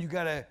 And then you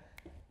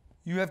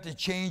have to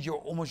change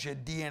almost your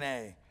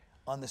DNA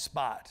on the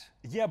spot.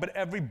 Yeah, but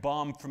every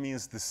bomb for me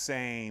is the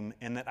same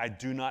in that I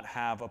do not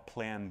have a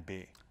plan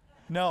B.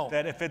 No.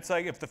 That if it's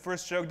like, if the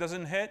first joke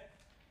doesn't hit,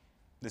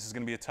 this is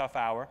gonna be a tough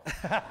hour.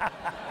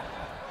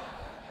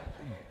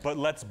 But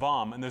let's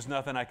bomb, and there's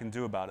nothing I can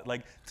do about it.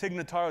 Like, Tig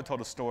Notaro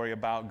told a story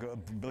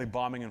about Billy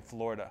bombing in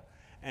Florida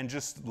and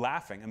just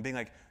laughing and being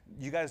like,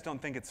 you guys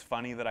don't think it's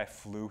funny that I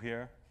flew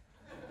here?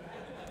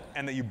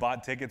 And that you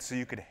bought tickets so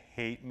you could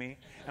hate me?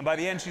 And by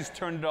the end, she's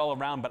turned it all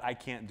around, but I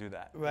can't do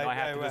that. Right, you know, I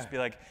have to right. just be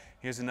like,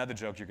 here's another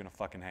joke you're gonna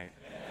fucking hate.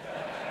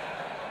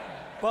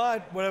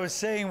 But what I was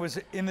saying was,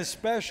 in the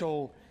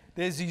special,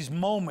 there's these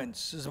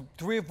moments, there's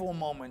 3 or 4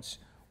 moments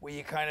where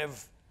you kind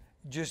of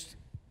just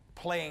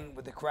playing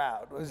with the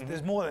crowd.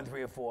 There's more than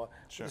 3 or 4.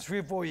 Sure. There's 3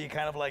 or 4 where you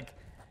kind of like,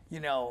 you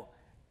know,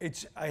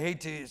 I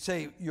hate to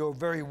say, you're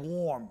very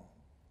warm.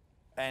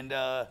 And, you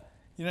know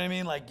what I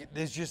mean? Like,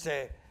 there's just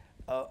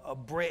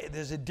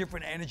there's a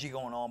different energy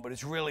going on, but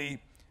it's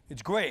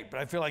great. But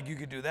I feel like you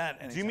could do that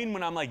anytime. Do you mean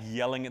when I'm like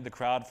yelling at the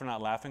crowd for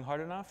not laughing hard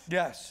enough?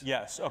 Yes.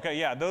 Yes, okay,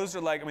 yeah, those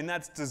are like, I mean,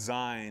 that's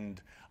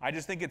designed. I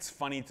just think it's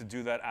funny to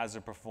do that as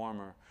a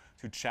performer,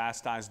 to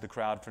chastise the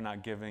crowd for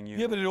not giving you.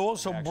 Yeah, but it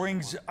also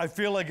brings, I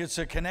feel like it's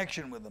a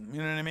connection with them,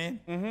 you know what I mean?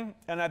 Mm-hmm.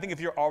 And I think if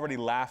you're already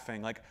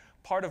laughing, like,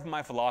 part of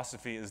my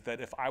philosophy is that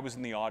if I was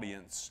in the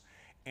audience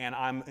and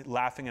I'm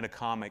laughing at a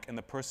comic and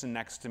the person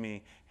next to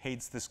me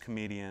hates this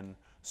comedian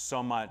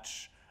so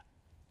much,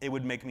 it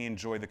would make me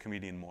enjoy the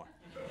comedian more.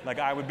 Like,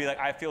 I would be like,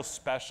 I feel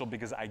special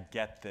because I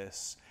get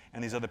this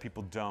and these other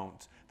people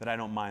don't, that I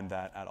don't mind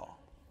that at all.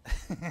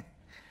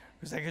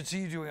 Because I could see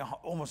you doing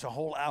almost a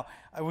whole hour.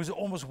 I was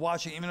almost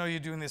watching, even though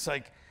you're doing this,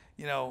 like,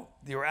 you know,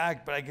 your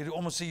act, but I could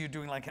almost see you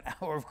doing like an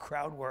hour of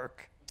crowd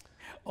work.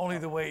 Only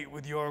the way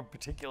with your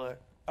particular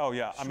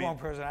strong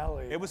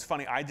personality. It was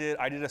funny. I did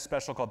a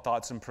special called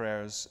Thoughts and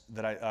Prayers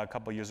that a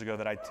couple years ago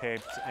that I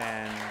taped,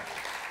 and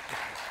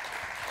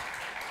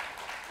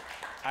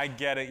I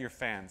get it, you're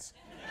fans.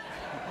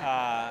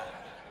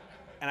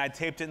 And I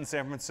taped it in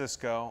San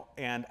Francisco,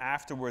 and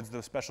afterwards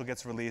the special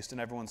gets released,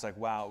 and everyone's like,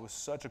 wow, it was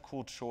such a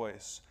cool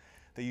choice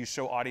that you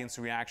show audience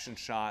reaction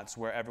shots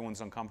where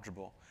everyone's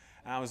uncomfortable.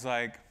 And I was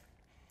like,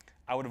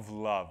 I would have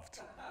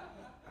loved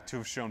to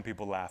have shown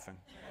people laughing.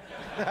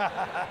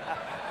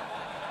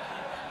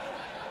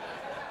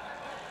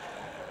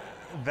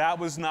 That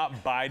was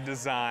not by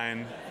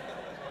design.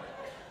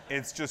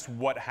 It's just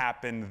what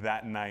happened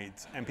that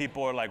night. And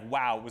people are like,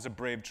 wow, it was a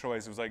brave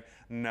choice. It was like,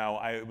 no,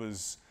 it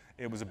was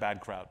a bad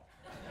crowd.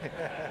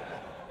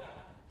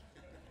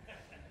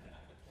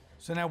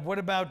 So now, what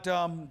about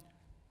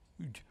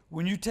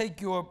when you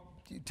take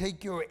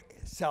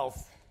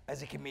yourself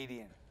as a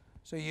comedian?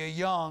 So you're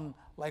young.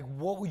 Like,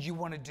 what would you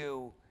want to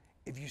do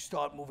if you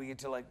start moving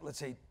into, like, let's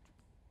say,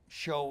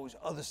 shows,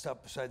 other stuff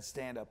besides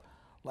stand-up?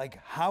 Like,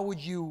 how would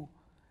you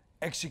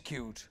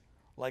execute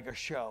like a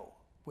show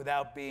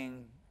without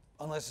being,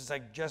 unless it's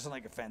like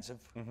Jeselnik offensive.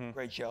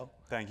 Great show.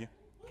 Thank you.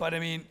 But I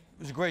mean, it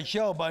was a great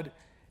show, but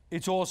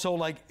it's also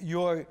like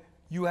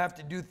you have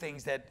to do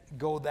things that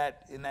go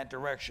in that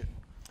direction.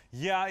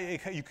 Yeah,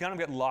 you kind of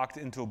get locked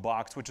into a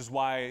box, which is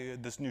why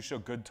this new show,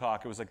 Good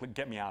Talk, it was like,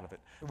 get me out of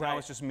it. Right. Now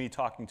it's just me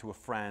talking to a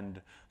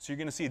friend. So you're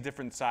going to see a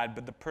different side,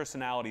 but the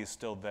personality is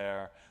still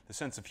there. The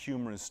sense of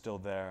humor is still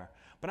there.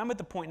 But I'm at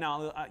the point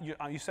now,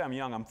 you say I'm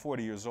young, I'm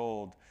 40 years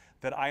old,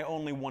 that I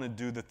only want to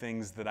do the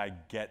things that I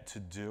get to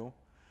do.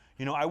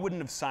 You know, I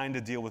wouldn't have signed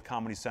a deal with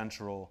Comedy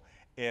Central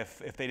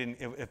if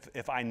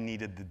I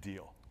needed the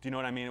deal. Do you know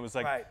what I mean? It was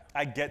like, right.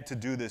 I get to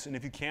do this, and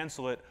if you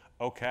cancel it,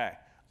 okay,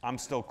 I'm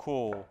still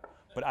cool.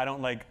 But I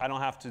don't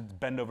have to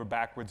bend over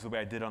backwards the way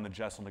I did on the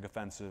Jeselnik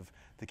Offensive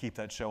to keep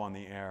that show on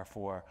the air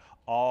for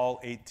all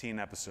 18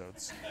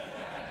 episodes.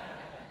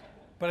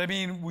 But I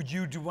mean, would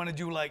you want to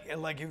do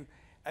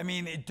I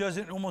mean,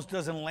 it almost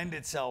doesn't lend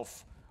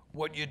itself,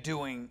 what you're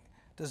doing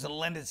doesn't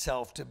lend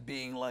itself to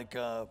being like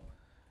a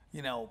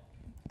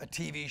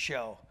TV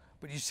show.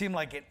 But you seem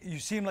like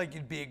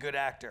you'd be a good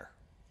actor.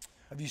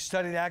 Have you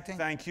studied acting?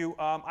 Thank you.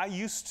 I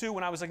used to,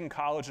 when I was like in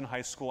college and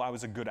high school, I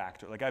was a good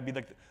actor. Like I'd be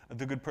like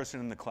the good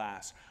person in the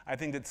class. I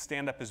think that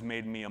stand-up has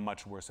made me a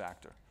much worse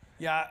actor.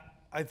 Yeah,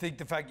 I think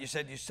the fact you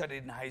said you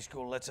studied in high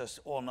school lets us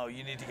all know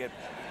you need to get.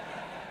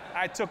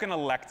 I took an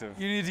elective.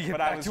 You need to get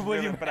back to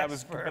William. But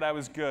I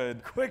was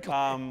good. Quickly.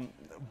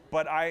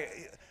 But I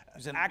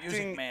was a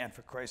music man,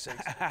 for Christ's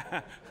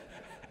sake.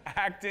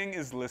 Acting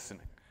is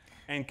listening.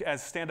 And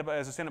as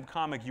a stand-up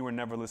comic, you were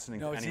never listening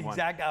to anyone. No, it's the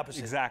exact opposite.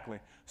 Exactly.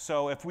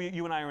 So if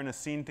you and I are in a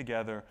scene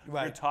together,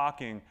 right. We're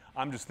talking,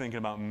 I'm just thinking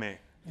about me.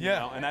 You Yeah.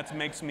 know? And that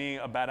makes me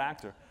a bad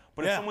actor.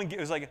 But if someone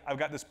is like, I've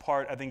got this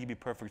part, I think you'd be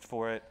perfect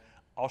for it,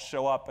 I'll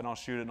show up and I'll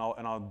shoot it and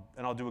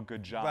I'll do a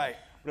good job. Right.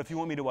 But if you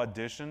want me to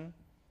audition,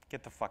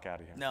 get the fuck out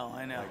of here. No,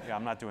 I know. Like, yeah,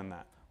 I'm not doing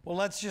that. Well,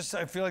 I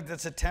feel like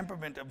that's a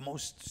temperament of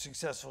most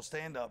successful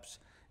stand-ups,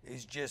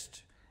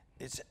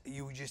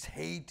 you just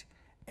hate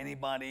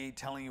anybody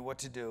telling you what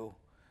to do.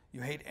 You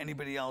hate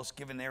anybody else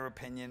giving their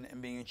opinion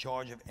and being in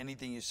charge of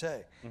anything you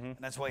say. And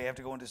that's why you have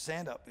to go into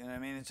stand-up. You know what I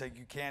mean? It's like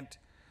you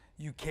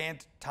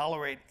can't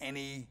tolerate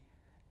any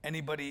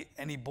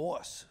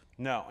boss.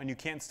 No, and you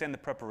can't stand the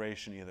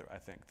preparation either, I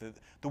think.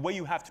 The way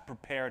you have to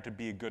prepare to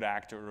be a good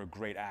actor or a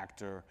great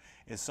actor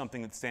is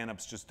something that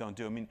stand-ups just don't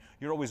do. I mean,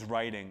 you're always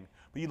writing,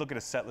 but you look at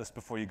a set list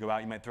before you go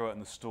out, you might throw it in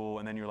the stool,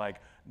 and then you're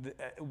like,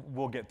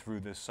 we'll get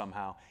through this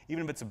somehow.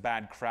 Even if it's a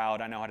bad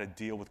crowd, I know how to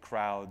deal with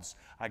crowds.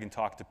 I can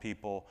talk to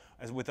people.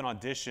 As with an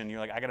audition, you're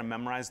like, I gotta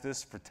memorize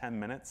this for 10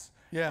 minutes,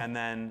 and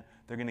then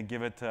they're gonna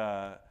give it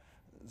to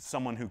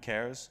someone who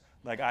cares.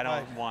 Like I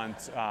don't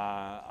want,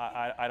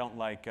 I don't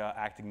like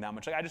acting that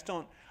much. Like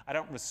I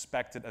don't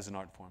respect it as an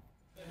art form.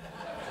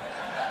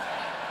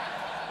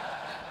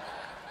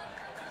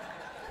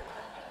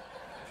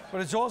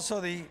 But it's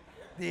also the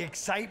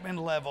excitement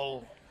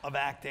level of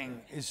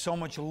acting is so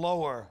much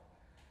lower.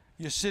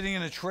 You're sitting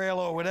in a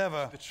trailer or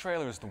whatever. The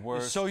trailer is the You're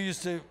worst. so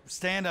used to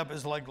stand-up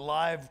as like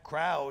live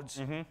crowds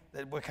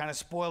that we're kind of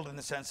spoiled in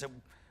the sense that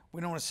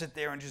we don't want to sit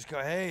there and just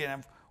go, hey, and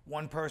have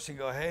one person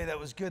go, hey, that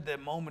was good,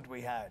 that moment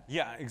we had.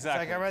 Yeah,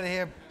 exactly. It's like I'd rather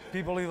hear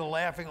people either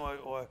laughing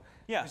or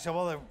some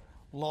other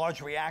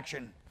large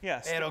reaction,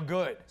 bad or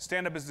good.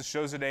 Stand-up is the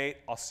show's at 8,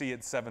 I'll see you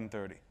at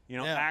 7:30. You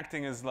know,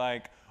 acting is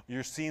like,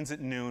 your scene's at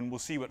noon, we'll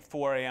see you at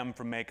 4 a.m.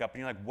 for makeup, and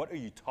you're like, what are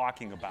you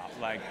talking about?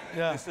 Like,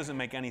 this doesn't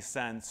make any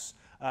sense.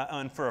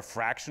 And for a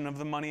fraction of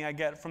the money I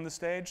get from the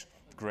stage,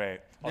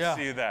 great, I'll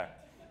see you there.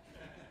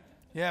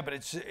 Yeah, but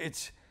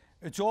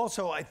it's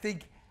also, I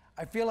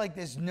feel like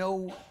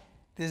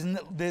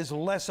there's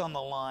less on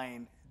the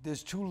line.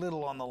 There's too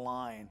little on the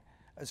line.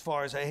 As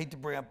far as I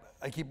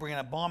keep bringing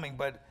up bombing,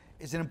 but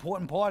it's an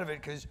important part of it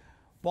because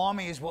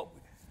bombing is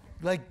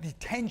like the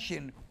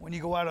tension when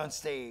you go out on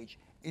stage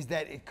is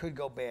that it could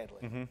go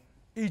badly.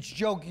 Each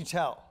joke you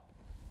tell,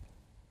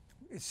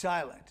 it's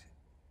silent.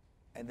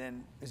 And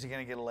then is it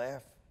gonna get a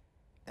laugh?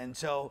 And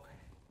so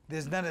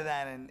there's none of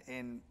that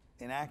in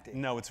acting.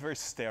 No, it's very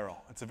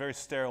sterile. It's a very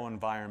sterile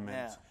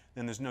environment.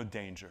 And there's no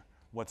danger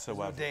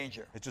whatsoever. There's no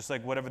danger. It's just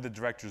like whatever the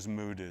director's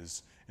mood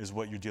is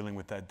what you're dealing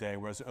with that day.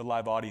 Whereas a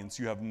live audience,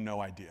 you have no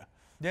idea.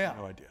 Yeah.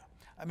 No idea.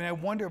 I mean, I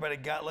wonder about a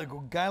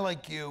guy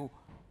like you,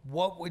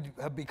 what would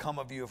have become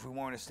of you if we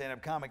weren't a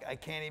stand-up comic? I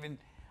can't even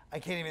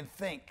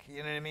think. You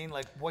know what I mean?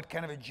 Like, what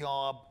kind of a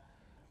job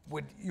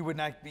would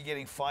not be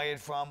getting fired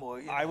from?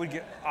 Or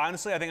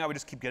honestly, I think I would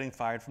just keep getting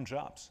fired from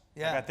jobs.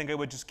 Yeah. Like, I think I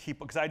would just keep,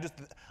 because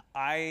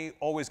I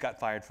always got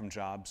fired from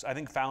jobs. I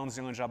think Fallon's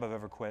the only job I've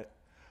ever quit.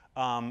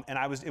 And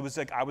it was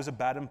like I was a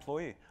bad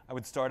employee. I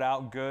would start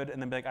out good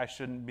and then be like, I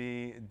shouldn't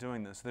be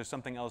doing this. There's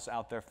something else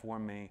out there for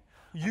me.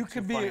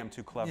 I'm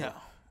too clever. Yeah.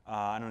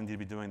 I don't need to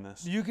be doing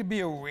this. You could be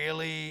a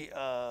really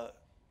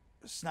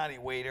snotty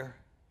waiter.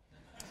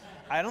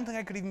 I don't think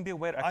I could even be a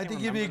waiter. I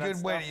think you'd be a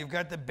good waiter. You've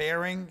got the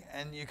bearing,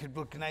 and you could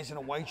look nice in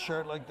a white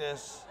shirt like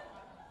this,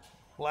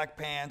 black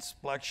pants,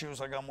 black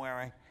shoes like I'm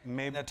wearing,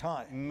 and a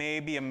tie.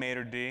 Maybe a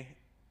maitre d'.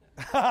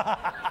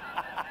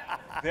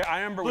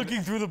 I remember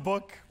looking through the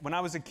book. when I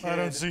was a kid. I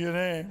don't see your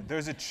name.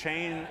 There's a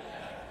chain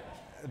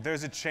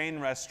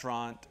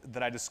restaurant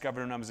that I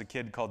discovered when I was a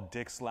kid called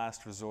Dick's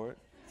Last Resort.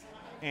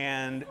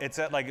 And it's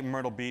at like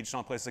Myrtle Beach and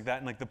all places like that.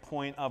 And like the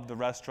point of the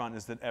restaurant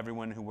is that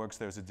everyone who works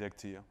there is a dick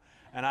to you.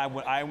 And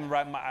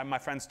my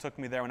friends took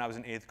me there when I was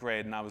in 8th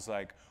grade, and I was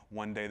like,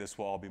 one day this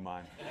will all be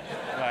mine.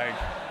 Like,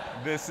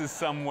 this is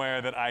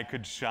somewhere that I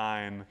could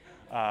shine.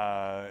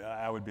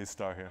 I would be a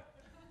star here.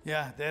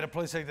 Yeah, they had a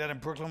place like that in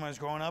Brooklyn when I was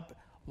growing up.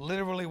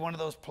 Literally one of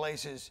those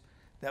places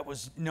that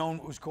was known,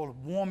 it was called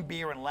Warm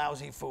Beer and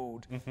Lousy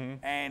Food.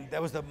 And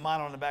that was the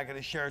motto on the back of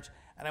the shirts.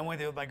 And I went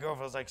there with my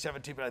girlfriend. I was like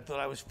 17, but I thought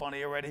I was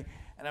funny already.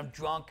 And I'm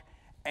drunk.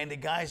 And the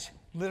guys,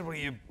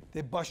 literally,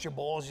 they bust your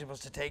balls. You're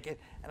supposed to take it.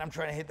 And I'm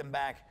trying to hit them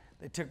back.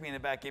 They took me in the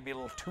back, gave me a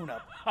little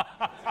tune-up.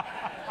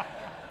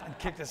 And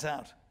kicked us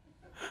out.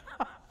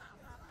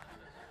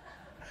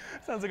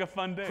 Sounds like a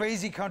fun day.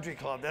 Crazy Country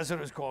Club. That's what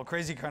it was called.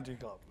 Crazy Country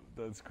Club.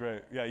 That's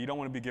great. Yeah, you don't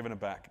want to be giving it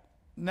back.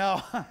 No.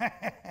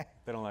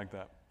 They don't like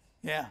that.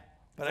 Yeah.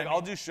 But Like,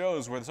 I'll do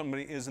shows where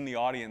somebody is in the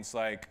audience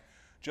like,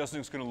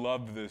 Jeselnik's going to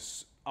love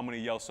this. I'm going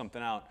to yell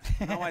something out.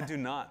 No, I do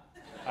not.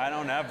 I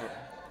don't ever.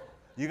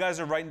 You guys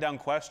are writing down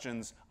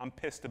questions. I'm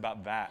pissed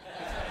about that.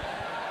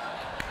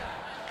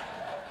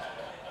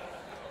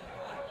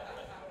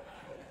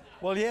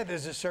 Well, yeah,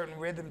 there's a certain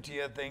rhythm to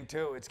your thing,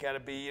 too. It's got to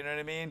be, you know what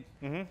I mean?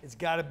 It's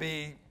got to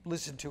be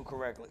listened to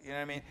correctly. You know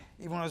what I mean?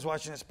 Even when I was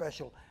watching a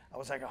special, I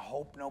was like, I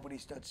hope nobody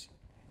starts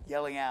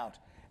yelling out.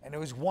 And there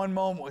was one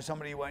moment where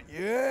somebody went,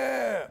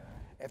 yeah,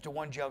 after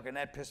one joke, and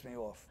that pissed me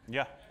off.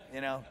 Yeah.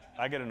 You know?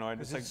 I get annoyed.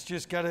 It's like,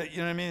 just got to, you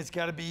know what I mean? It's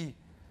got to be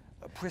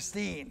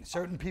pristine.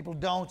 Certain people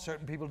don't,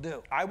 certain people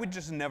do. I would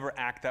just never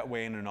act that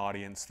way in an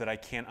audience that I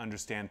can't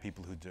understand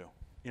people who do.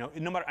 You know,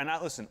 no matter, and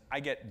listen,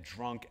 I get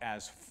drunk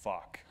as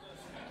fuck.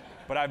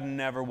 But I've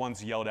never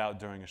once yelled out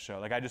during a show.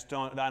 Like, I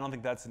don't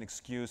think that's an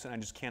excuse, and I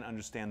just can't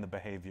understand the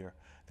behavior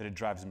that it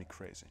drives me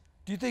crazy.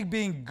 Do you think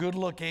being good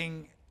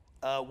looking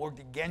worked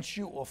against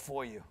you or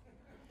for you?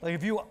 Like,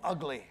 if you were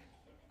ugly.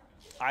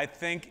 I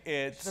think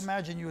it's... Just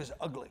imagine you as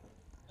ugly.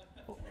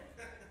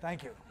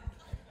 Thank you.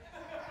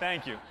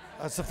 Thank you.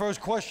 That's the first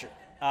question.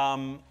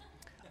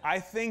 I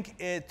think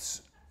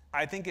it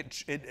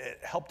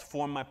helped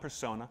form my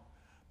persona,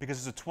 because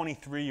as a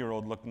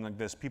 23-year-old looking like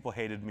this, people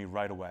hated me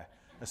right away.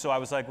 So I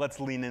was like, let's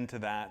lean into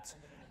that.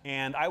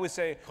 And I would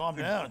say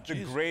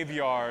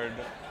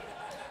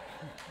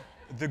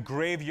the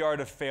graveyard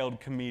of failed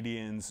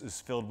comedians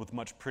is filled with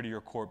much prettier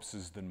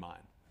corpses than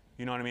mine.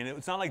 You know what I mean?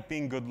 It's not like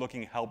being good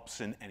looking helps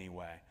in any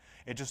way.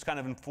 It just kind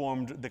of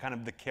informed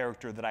the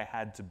character that I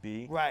had to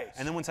be. Right.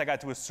 And then once I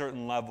got to a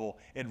certain level,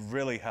 it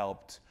really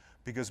helped,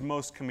 because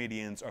most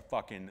comedians are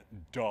fucking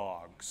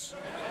dogs.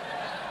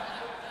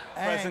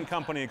 Present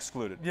company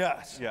excluded.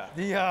 Yes. Yeah.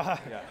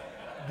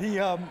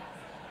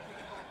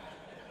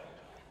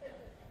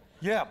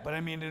 Yeah, but I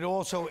mean,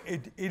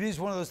 it is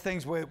one of those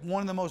things where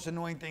one of the most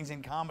annoying things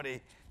in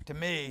comedy, to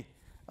me,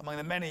 among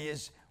the many,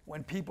 is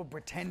when people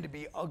pretend to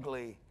be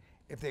ugly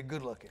if they're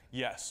good looking.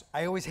 Yes.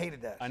 I always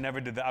hated that. I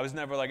never did that. I was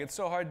never like, it's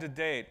so hard to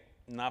date.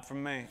 Not for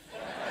me. You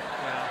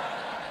know?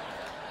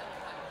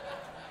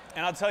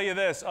 And I'll tell you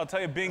this. I'll tell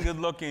you, being good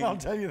looking. I'll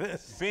tell you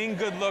this. Being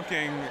good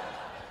looking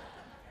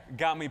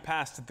got me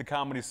past at the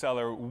Comedy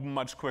Cellar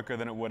much quicker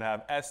than it would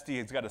have. SD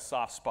has got a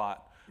soft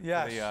spot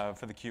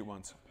for the cute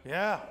ones.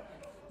 Yeah.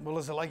 Well,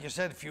 is it like you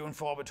said, few and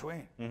far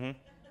between? You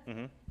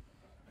know?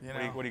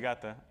 What do you got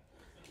there?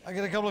 I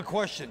got a couple of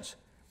questions.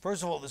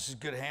 First of all, this is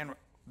good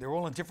handwriting. They're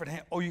all in different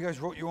hand. Oh, you guys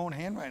wrote your own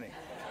handwriting.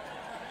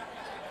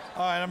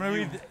 All right, I'm going to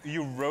read.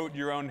 You wrote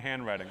your own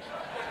handwriting.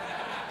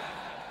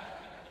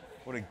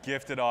 What a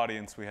gifted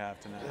audience we have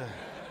tonight.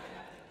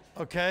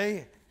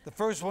 Okay. The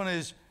first one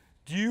is,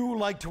 do you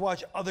like to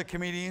watch other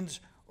comedians,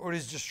 or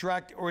is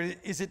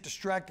it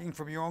distracting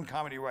from your own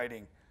comedy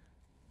writing?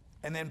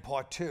 And then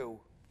part two.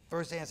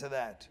 First answer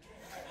that.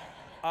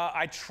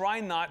 I try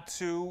not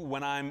to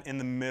when I'm in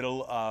the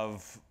middle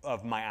of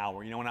my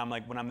hour. You know, when I'm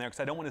there,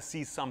 because I don't want to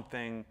see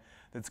something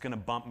that's going to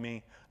bump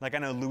me. Like, I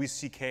know Louis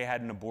C.K.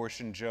 had an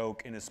abortion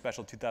joke in his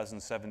special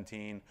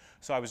 2017,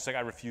 so I was just like,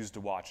 I refused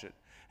to watch it.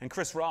 And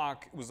Chris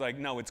Rock was like,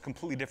 no, it's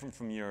completely different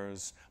from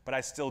yours, but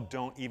I still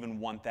don't even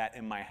want that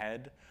in my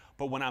head.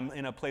 But when I'm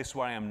in a place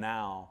where I am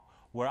now,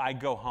 where I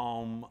go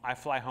home, I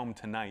fly home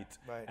tonight,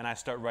 and I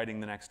start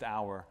writing the next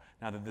hour,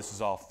 now that this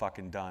is all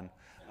fucking done.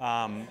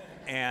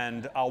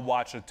 And I'll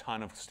watch a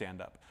ton of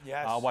stand-up.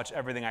 Yes. I'll watch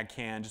everything I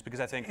can, just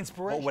because I think,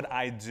 what would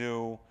I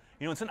do?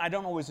 You know, I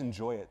don't always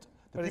enjoy it.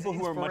 The people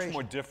who are much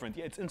more different,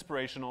 it's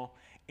inspirational,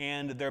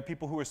 and there are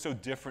people who are so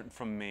different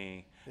from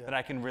me that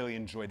I can really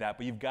enjoy that,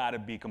 but you've got to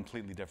be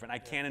completely different. I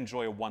can't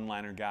enjoy a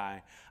one-liner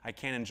guy. I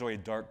can't enjoy a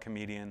dark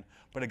comedian,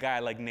 but a guy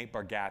like Nate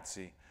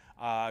Bargatze,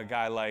 a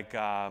guy like,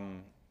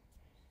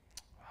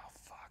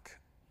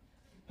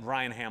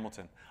 Ryan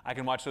Hamilton. I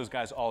can watch those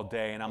guys all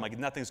day, and I'm like,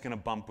 nothing's going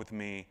to bump with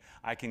me.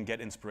 I can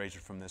get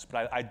inspiration from this.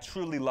 But I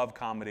truly love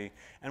comedy.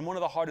 And one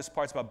of the hardest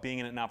parts about being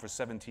in it now for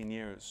 17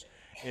 years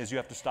is you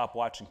have to stop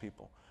watching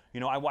people. You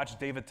know, I watched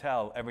Dave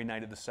Attell every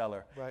night at the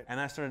Cellar. Right. And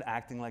I started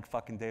acting like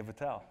fucking Dave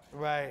Attell.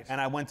 Right.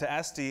 And I went to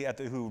Esty,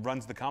 who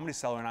runs the Comedy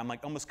Cellar, and I'm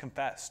like, almost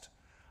confessed.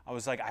 I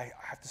was like, I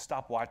have to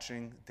stop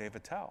watching Dave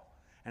Attell.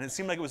 And it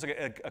seemed like it was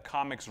like a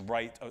comic's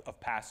rite of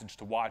passage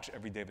to watch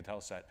every Dave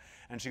Attell set.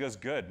 And she goes,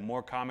 good,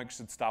 more comics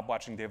should stop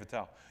watching Dave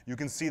Attell. You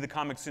can see the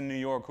comics in New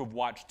York who've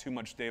watched too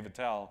much Dave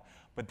Attell,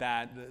 but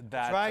that's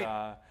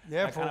right.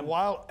 Yeah, for a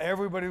while,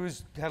 everybody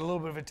had a little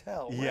bit of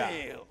Attell. Yeah.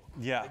 Real.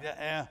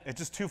 Yeah. It's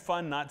just too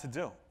fun not to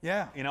do.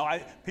 Yeah. You know,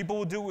 people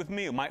will do it with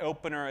me. My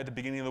opener at the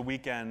beginning of the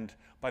weekend,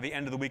 by the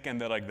end of the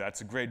weekend, they're like, that's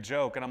a great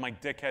joke. And I'm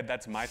like, dickhead,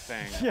 that's my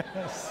thing.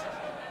 Yes.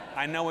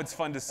 I know it's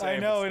fun to say, I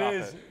know but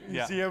it stop is.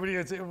 You see everybody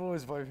gets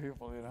influenced by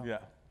people, you know? Yeah.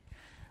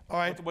 All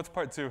right. What's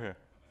part 2 here?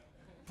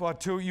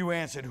 Part 2, you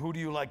answered. Who do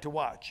you like to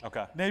watch?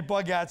 Okay. Nate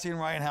Bargatze and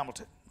Ryan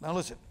Hamilton. Now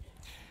listen.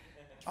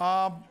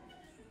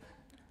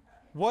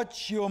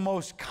 What's your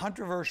most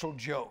controversial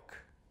joke?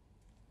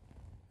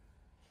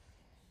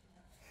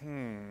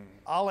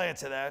 I'll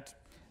answer that.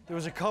 There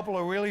was a couple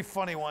of really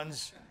funny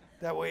ones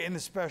that were in the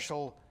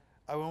special.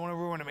 I don't want to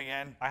ruin them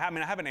again. I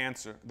have an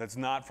answer that's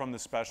not from the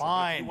special.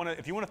 Fine.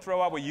 If you want to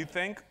throw out what you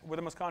think were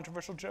the most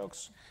controversial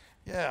jokes.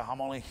 Yeah,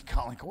 I'm only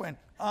Colin Quinn.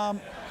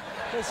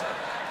 Listen.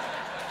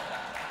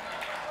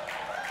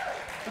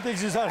 He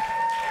thinks he's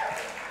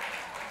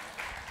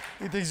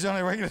on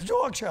a regular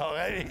talk show,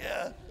 right?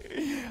 Yeah.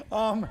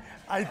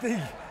 I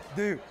think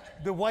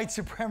the white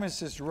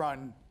supremacist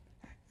run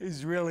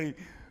is really,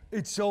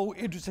 it's so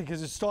interesting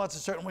because it starts a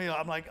certain way.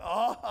 I'm like,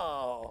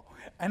 oh,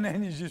 and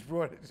then you just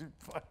brought it.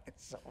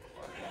 It's so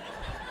funny.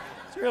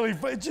 It's really,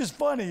 it's just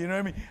funny, you know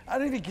what I mean? I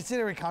don't even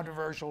consider it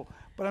controversial,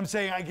 but I'm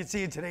saying I could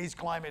see in today's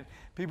climate,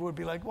 people would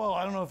be like, well,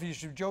 I don't know if you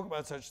should joke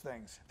about such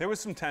things. There was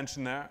some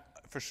tension there,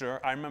 for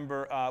sure. I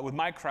remember with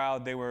my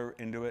crowd, they were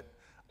into it.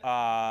 But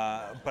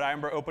I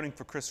remember opening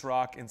for Chris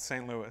Rock in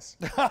St. Louis.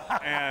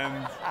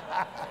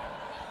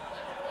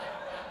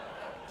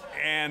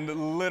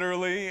 And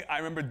literally, I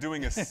remember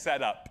doing a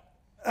setup.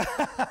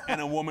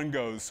 And a woman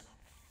goes,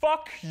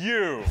 fuck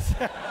you.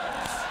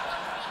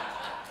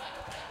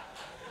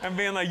 And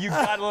being like, you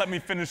gotta let me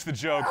finish the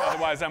joke,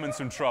 otherwise I'm in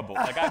some trouble.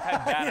 Like, I've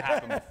had that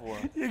happen before.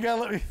 You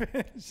gotta let me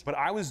finish. But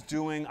I was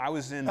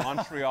in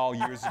Montreal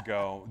years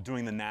ago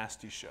doing the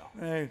Nasty Show.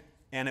 Right.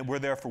 And we're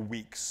there for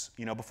weeks.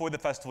 You know, before the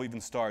festival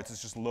even starts,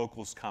 it's just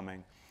locals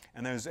coming.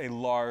 And there's a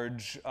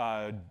large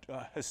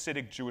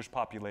Hasidic Jewish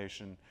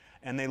population,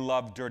 and they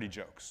love dirty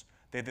jokes.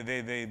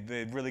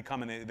 They really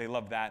come and they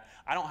love that.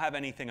 I don't have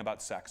anything about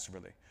sex,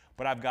 really.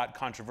 But I've got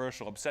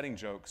controversial, upsetting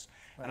jokes.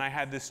 Right. And I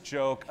had this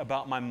joke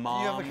about my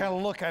mom. You have the kind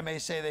of look, I may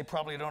say, they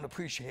probably don't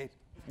appreciate.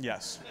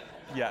 Yes.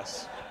 Yeah.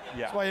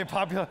 That's why you're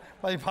popular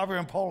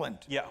in Poland.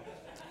 Yeah.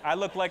 I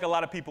look like a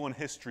lot of people in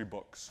history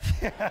books.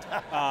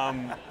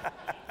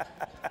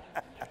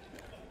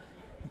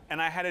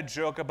 And I had a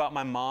joke about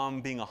my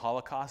mom being a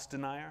Holocaust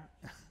denier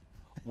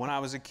when I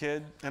was a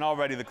kid. And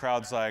already the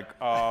crowd's like,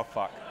 oh,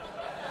 fuck.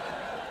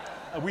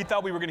 We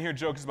thought we were gonna hear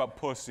jokes about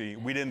pussy.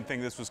 We didn't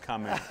think this was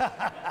coming.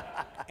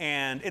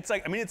 And it's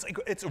like,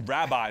 it's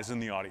rabbis in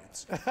the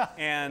audience.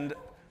 And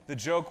the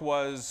joke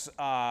was,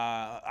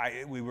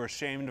 we were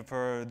ashamed of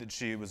her, that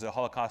she was a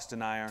Holocaust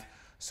denier.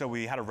 So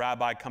we had a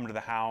rabbi come to the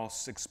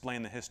house,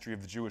 explain the history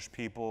of the Jewish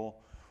people.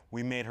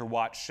 We made her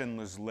watch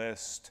Schindler's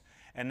List.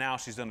 And now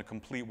she's done a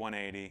complete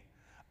 180.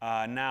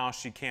 Now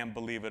she can't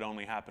believe it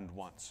only happened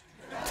once.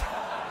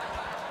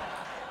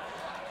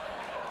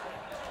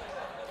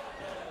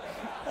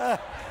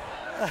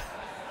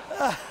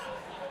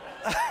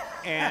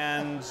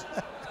 And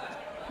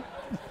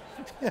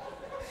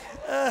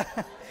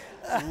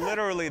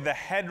literally the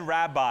head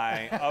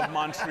rabbi of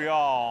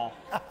Montreal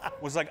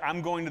was like,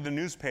 I'm going to the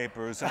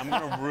newspapers and I'm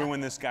going to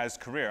ruin this guy's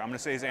career. I'm going to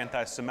say he's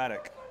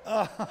anti-Semitic.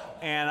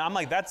 And I'm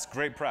like, that's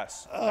great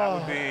press. That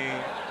would be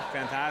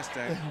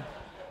fantastic.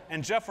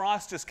 And Jeff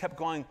Ross just kept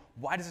going,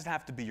 why does it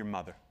have to be your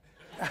mother?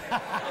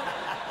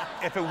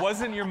 If it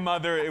wasn't your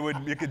mother,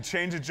 you could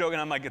change a joke.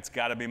 And I'm like, it's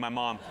got to be my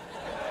mom.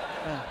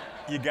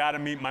 You got to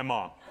meet my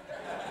mom.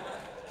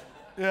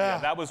 Yeah,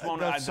 that was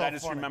one. I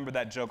just remember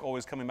that joke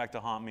always coming back to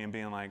haunt me and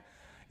being like,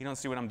 you don't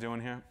see what I'm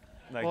doing here?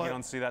 Like, well, you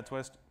don't see that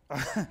twist?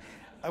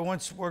 I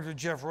once worked with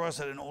Jeff Ross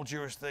at an old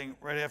Jewish thing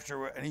right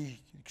after, and he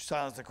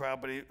silenced the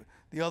crowd, but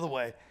the other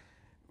way,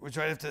 was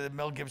right after the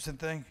Mel Gibson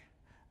thing.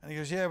 And he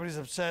goes, yeah, everybody's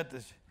upset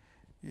that,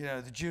 you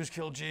know, the Jews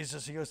killed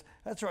Jesus. He goes,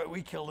 that's right,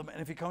 we killed him,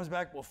 and if he comes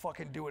back, we'll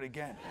fucking do it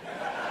again.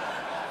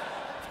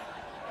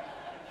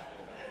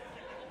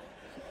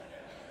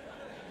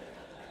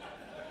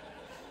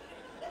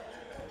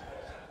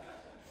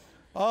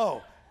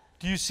 Oh,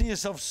 do you see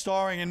yourself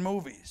starring in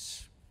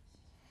movies?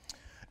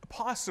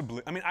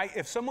 Possibly. I mean,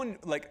 if someone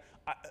like,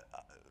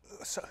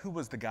 who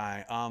was the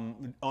guy?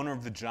 Owner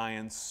of the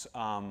Giants.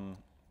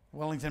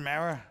 Wellington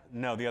Mara?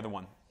 No, the other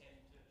one.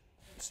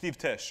 Steve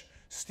Tisch.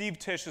 Steve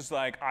Tisch is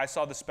like, I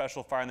saw the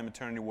special Fire in the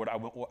Maternity Ward.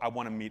 I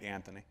want to meet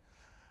Anthony.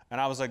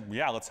 And I was like,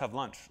 yeah, let's have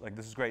lunch. Like,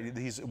 this is great.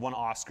 He's won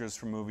Oscars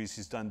for movies.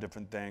 He's done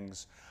different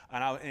things.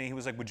 And he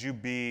was like, would you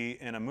be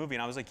in a movie?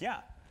 And I was like,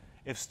 yeah.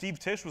 If Steve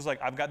Tisch was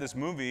like, I've got this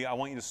movie, I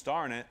want you to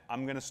star in it,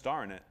 I'm going to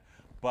star in it.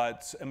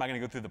 But am I going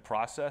to go through the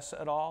process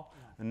at all?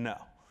 No.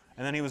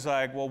 And then he was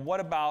like, well, what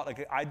about,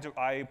 like,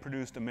 I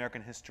produced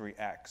American History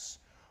X.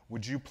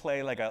 Would you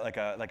play like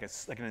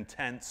an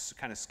intense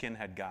kind of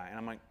skinhead guy? And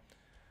I'm like,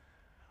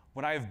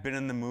 would I have been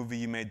in the movie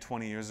you made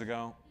 20 years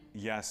ago?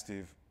 Yeah,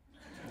 Steve.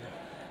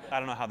 I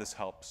don't know how this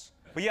helps.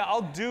 But yeah,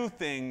 I'll do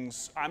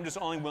things. I'm just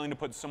only willing to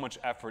put so much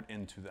effort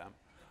into them.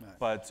 Nice.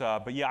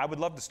 But yeah, I would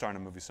love to star in a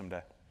movie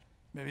someday.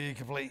 Maybe you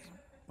could play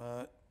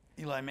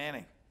Eli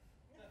Manning.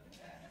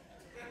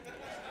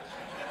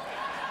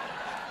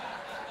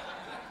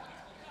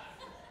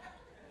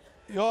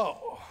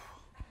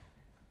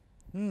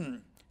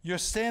 Your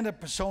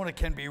stand-up persona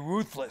can be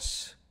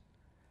ruthless.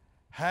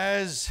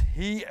 Has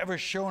he ever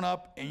shown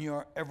up in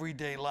your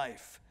everyday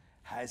life?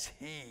 Has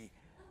he?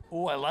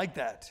 Oh, I like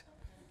that.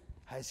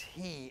 Has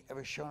he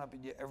ever shown up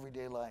in your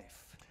everyday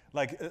life?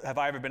 Like, have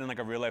I ever been in like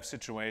a real life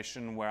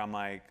situation where I'm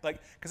like,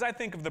 because I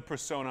think of the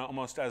persona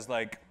almost as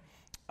like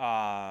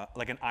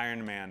an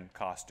Iron Man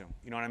costume.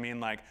 You know what I mean?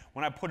 Like,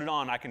 when I put it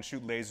on, I can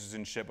shoot lasers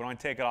and shit, but when I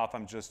take it off,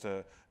 I'm just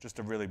a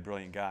really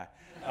brilliant guy.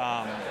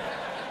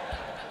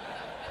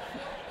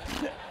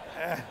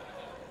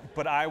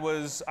 But I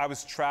was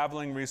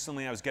traveling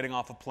recently. I was getting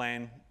off a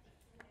plane,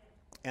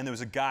 and there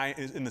was a guy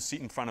in the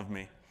seat in front of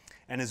me,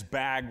 and his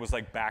bag was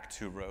like back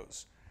 2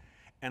 rows.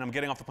 And I'm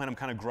getting off the plane, I'm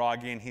kind of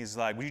groggy, and he's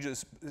like, will you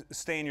just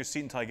stay in your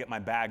seat until I get my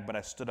bag? But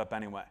I stood up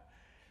anyway.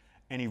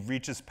 And he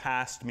reaches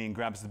past me and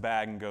grabs the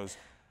bag and goes,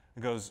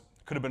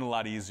 could have been a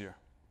lot easier.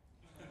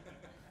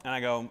 And I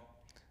go,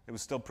 it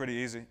was still pretty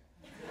easy.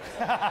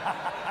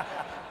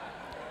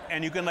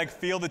 And you can like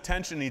feel the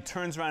tension, and he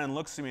turns around and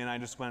looks at me, and I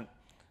just went,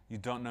 you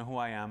don't know who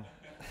I am.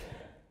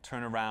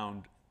 Turn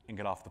around and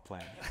get off the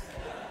plane.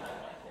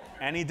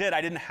 And he did. I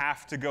didn't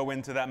have to go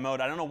into that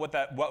mode. I don't know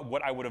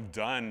what I would have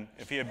done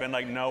if he had been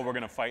like, no, we're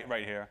gonna fight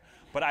right here.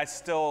 But I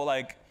still,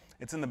 like,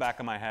 it's in the back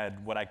of my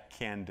head what I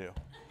can do.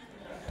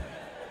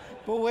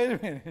 But wait a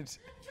minute.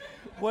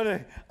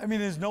 I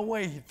mean, there's no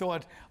way he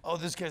thought, oh,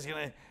 this guy's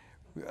gonna,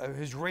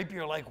 his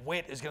rapier-like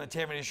wit is gonna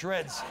tear me to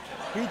shreds.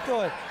 He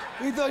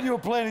thought you were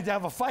planning to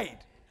have a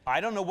fight.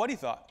 I don't know what he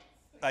thought.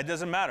 It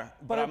doesn't matter.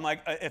 But I'm like,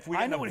 if we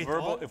get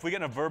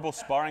in a verbal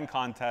sparring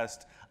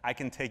contest, I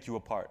can take you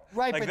apart.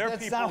 Right, like, but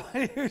that's not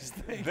what he was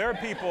thinking. There are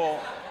people,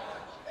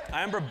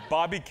 I remember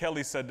Bobby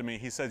Kelly said to me,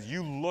 he says,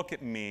 you look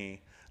at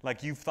me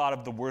like you've thought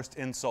of the worst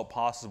insult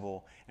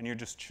possible, and you're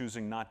just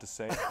choosing not to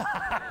say it.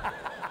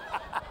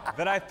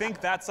 That I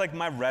think that's like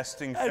my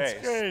resting face.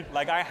 That's great.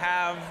 Like, I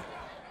have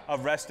a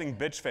resting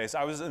bitch face.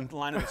 I was in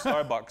line at the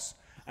Starbucks,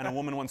 and a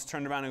woman once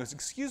turned around and goes,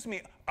 excuse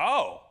me,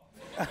 oh.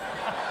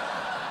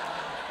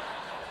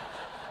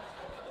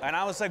 And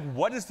I was like,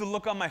 what is the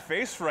look on my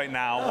face right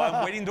now while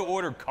I'm waiting to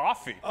order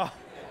coffee? All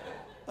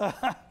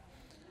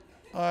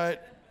right.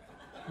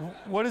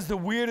 What is the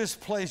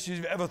weirdest place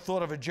you've ever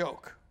thought of a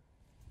joke?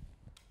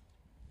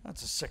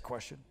 That's a sick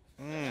question.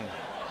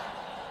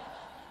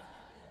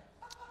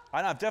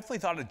 I've definitely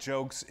thought of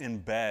jokes in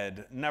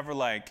bed, never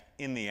like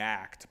in the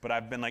act, but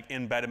I've been like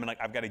in bed and been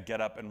like, I've got to get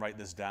up and write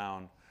this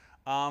down.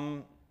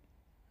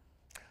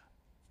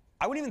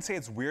 I wouldn't even say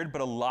it's weird,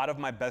 but a lot of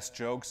my best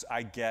jokes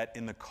I get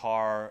in the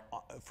car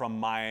from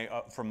my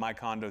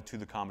condo to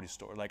the Comedy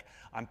Store. Like,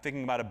 I'm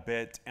thinking about a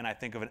bit, and I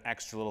think of an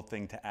extra little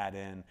thing to add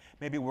in.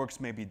 Maybe it works,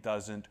 maybe it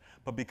doesn't.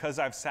 But because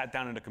I've sat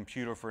down at a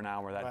computer for an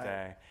hour that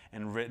day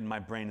and written, my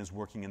brain is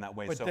working in that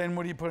way. But then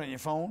what do you put on your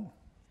phone?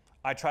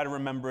 I try to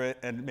remember it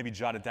and maybe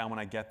jot it down when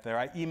I get there.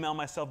 I email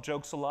myself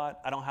jokes a lot.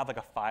 I don't have like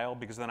a file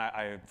because then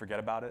I forget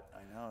about it.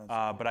 I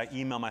know. But I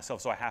email myself,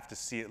 so I have to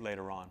see it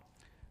later on.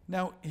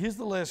 Now, here's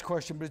the last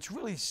question, but it's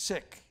really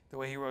sick the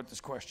way he wrote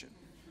this question.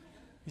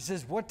 He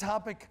says, what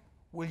topic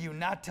will you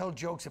not tell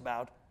jokes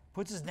about?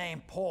 Puts his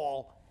name,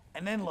 Paul,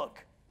 and then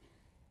look,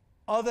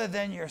 other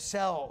than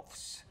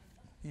yourselves.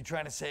 You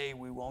trying to say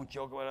we won't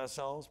joke about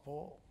ourselves,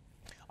 Paul?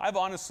 I've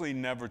honestly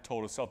never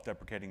told a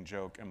self-deprecating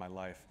joke in my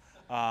life.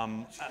 I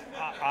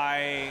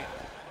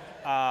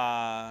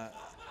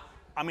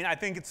mean, I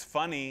think it's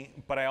funny,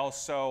 but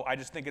I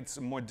just think it's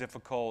more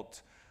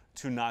difficult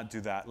to not do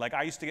that. Like,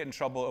 I used to get in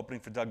trouble opening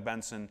for Doug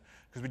Benson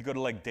because we'd go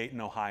to like Dayton,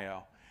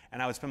 Ohio,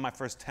 and I would spend my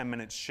first 10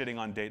 minutes shitting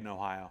on Dayton,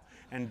 Ohio.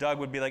 And Doug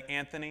would be like,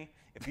 Anthony,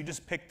 if you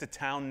just picked the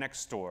town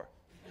next door,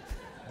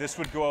 this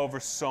would go over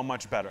so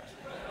much better.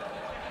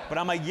 But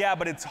I'm like, yeah,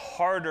 but it's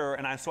harder,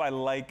 and so I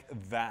like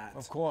that.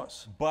 Of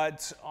course.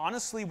 But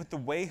honestly, with the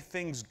way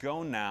things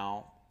go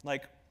now,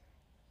 like,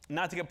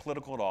 not to get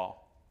political at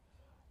all,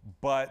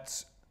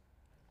 but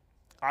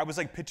I was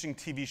like pitching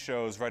TV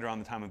shows right around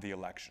the time of the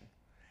election.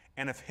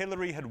 And if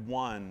Hillary had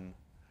won,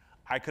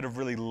 I could have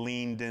really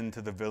leaned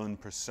into the villain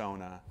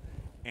persona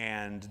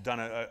and done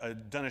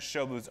a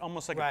show that was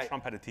almost like if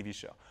Trump had a TV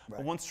show. Right.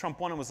 But once Trump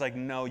won, it was like,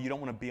 no, you don't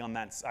want to be on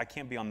that, I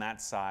can't be on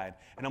that side.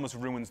 It almost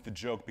ruins the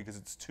joke because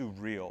it's too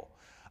real.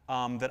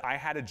 That I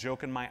had a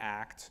joke in my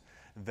act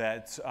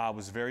that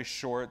was very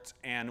short,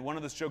 and one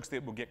of those jokes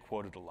that will get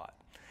quoted a lot.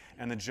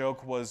 And the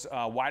joke was,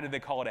 why did they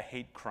call it a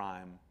hate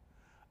crime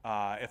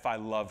if I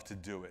love to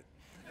do it?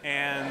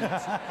 And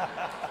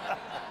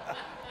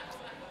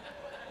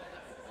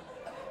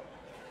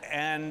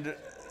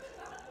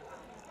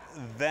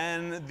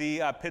then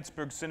the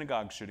Pittsburgh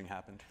synagogue shooting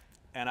happened.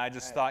 And I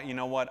just thought, you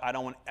know what? I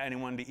don't want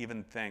anyone to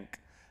even think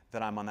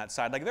that I'm on that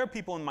side. Like, there are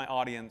people in my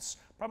audience,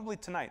 probably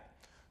tonight,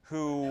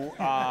 who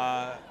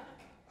are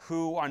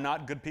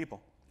not good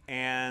people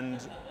and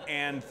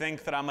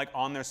think that I'm like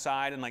on their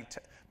side. And like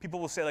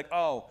people will say like,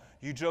 oh,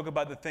 you joke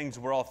about the things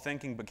we're all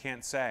thinking but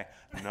can't say.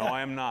 No,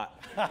 I am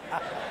not.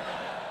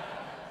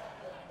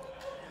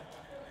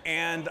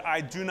 And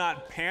I do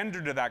not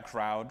pander to that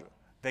crowd.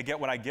 They get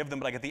what I give them,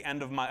 but like at the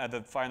end of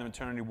the Fire in the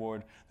Maternity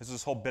Ward, there's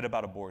this whole bit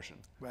about abortion.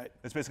 Right.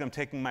 It's basically I'm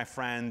taking my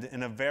friend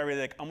in a very,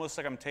 like, almost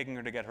like I'm taking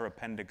her to get her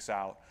appendix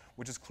out,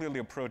 which is clearly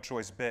a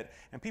pro-choice bit,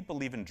 and people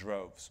leave in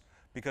droves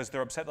because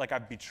they're upset like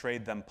I've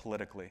betrayed them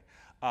politically.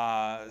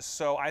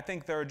 So I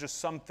think there are just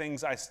some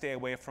things I stay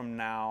away from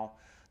now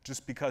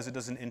just because it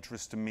doesn't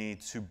interest me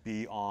to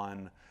be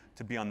on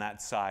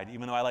that side,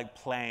 even though I like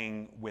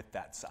playing with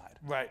that side.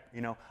 Right.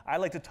 You know, I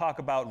like to talk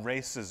about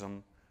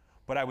racism,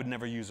 but I would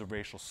never use a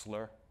racial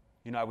slur.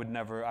 You know, I would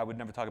never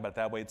talk about it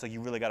that way. It's like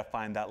you really got to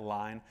find that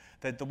line.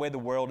 That the way the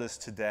world is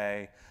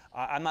today,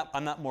 I'm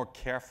not more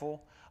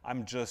careful.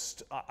 I'm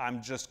just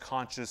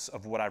conscious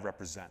of what I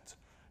represent.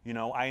 You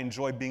know, I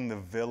enjoy being the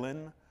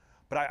villain,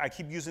 but I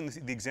keep using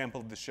the example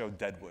of the show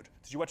Deadwood.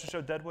 Did you watch the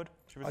show Deadwood?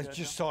 I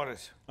just started.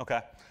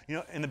 Okay. You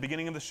know, in the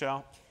beginning of the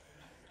show,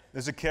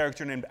 there's a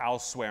character named Al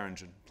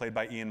Swearingen, played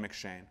by Ian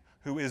McShane,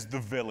 who is the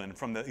villain.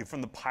 From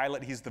the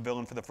pilot, he's the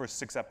villain for the first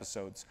 6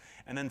 episodes.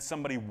 And then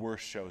somebody worse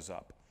shows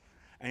up.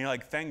 And you're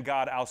like, thank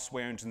God Al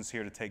Swearingen's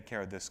here to take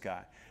care of this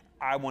guy.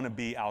 I want to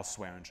be Al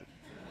Swearingen.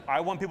 I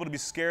want people to be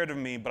scared of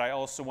me, but I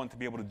also want to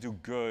be able to do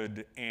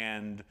good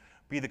and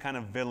be the kind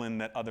of villain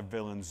that other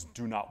villains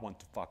do not want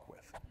to fuck with.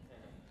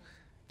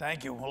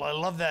 Thank you. Well, I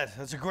love that.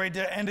 That's a great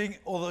ending,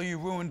 although you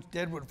ruined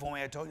Deadwood for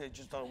me. I told you I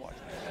just started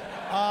watching.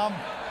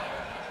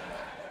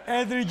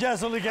 Anthony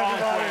Jeselnik,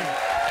 everybody.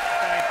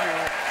 Thank you.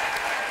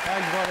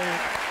 Thanks, buddy.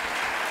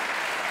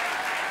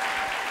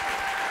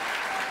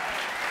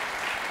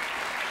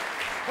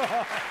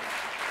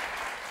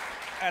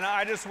 And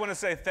I just want to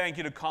say thank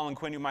you to Colin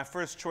Quinn. You're my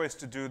first choice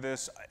to do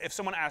this. If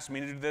someone asked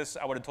me to do this,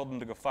 I would have told them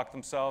to go fuck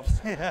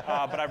themselves.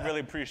 But I really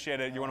appreciate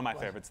it. You're one of my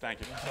favorites. Thank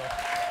you.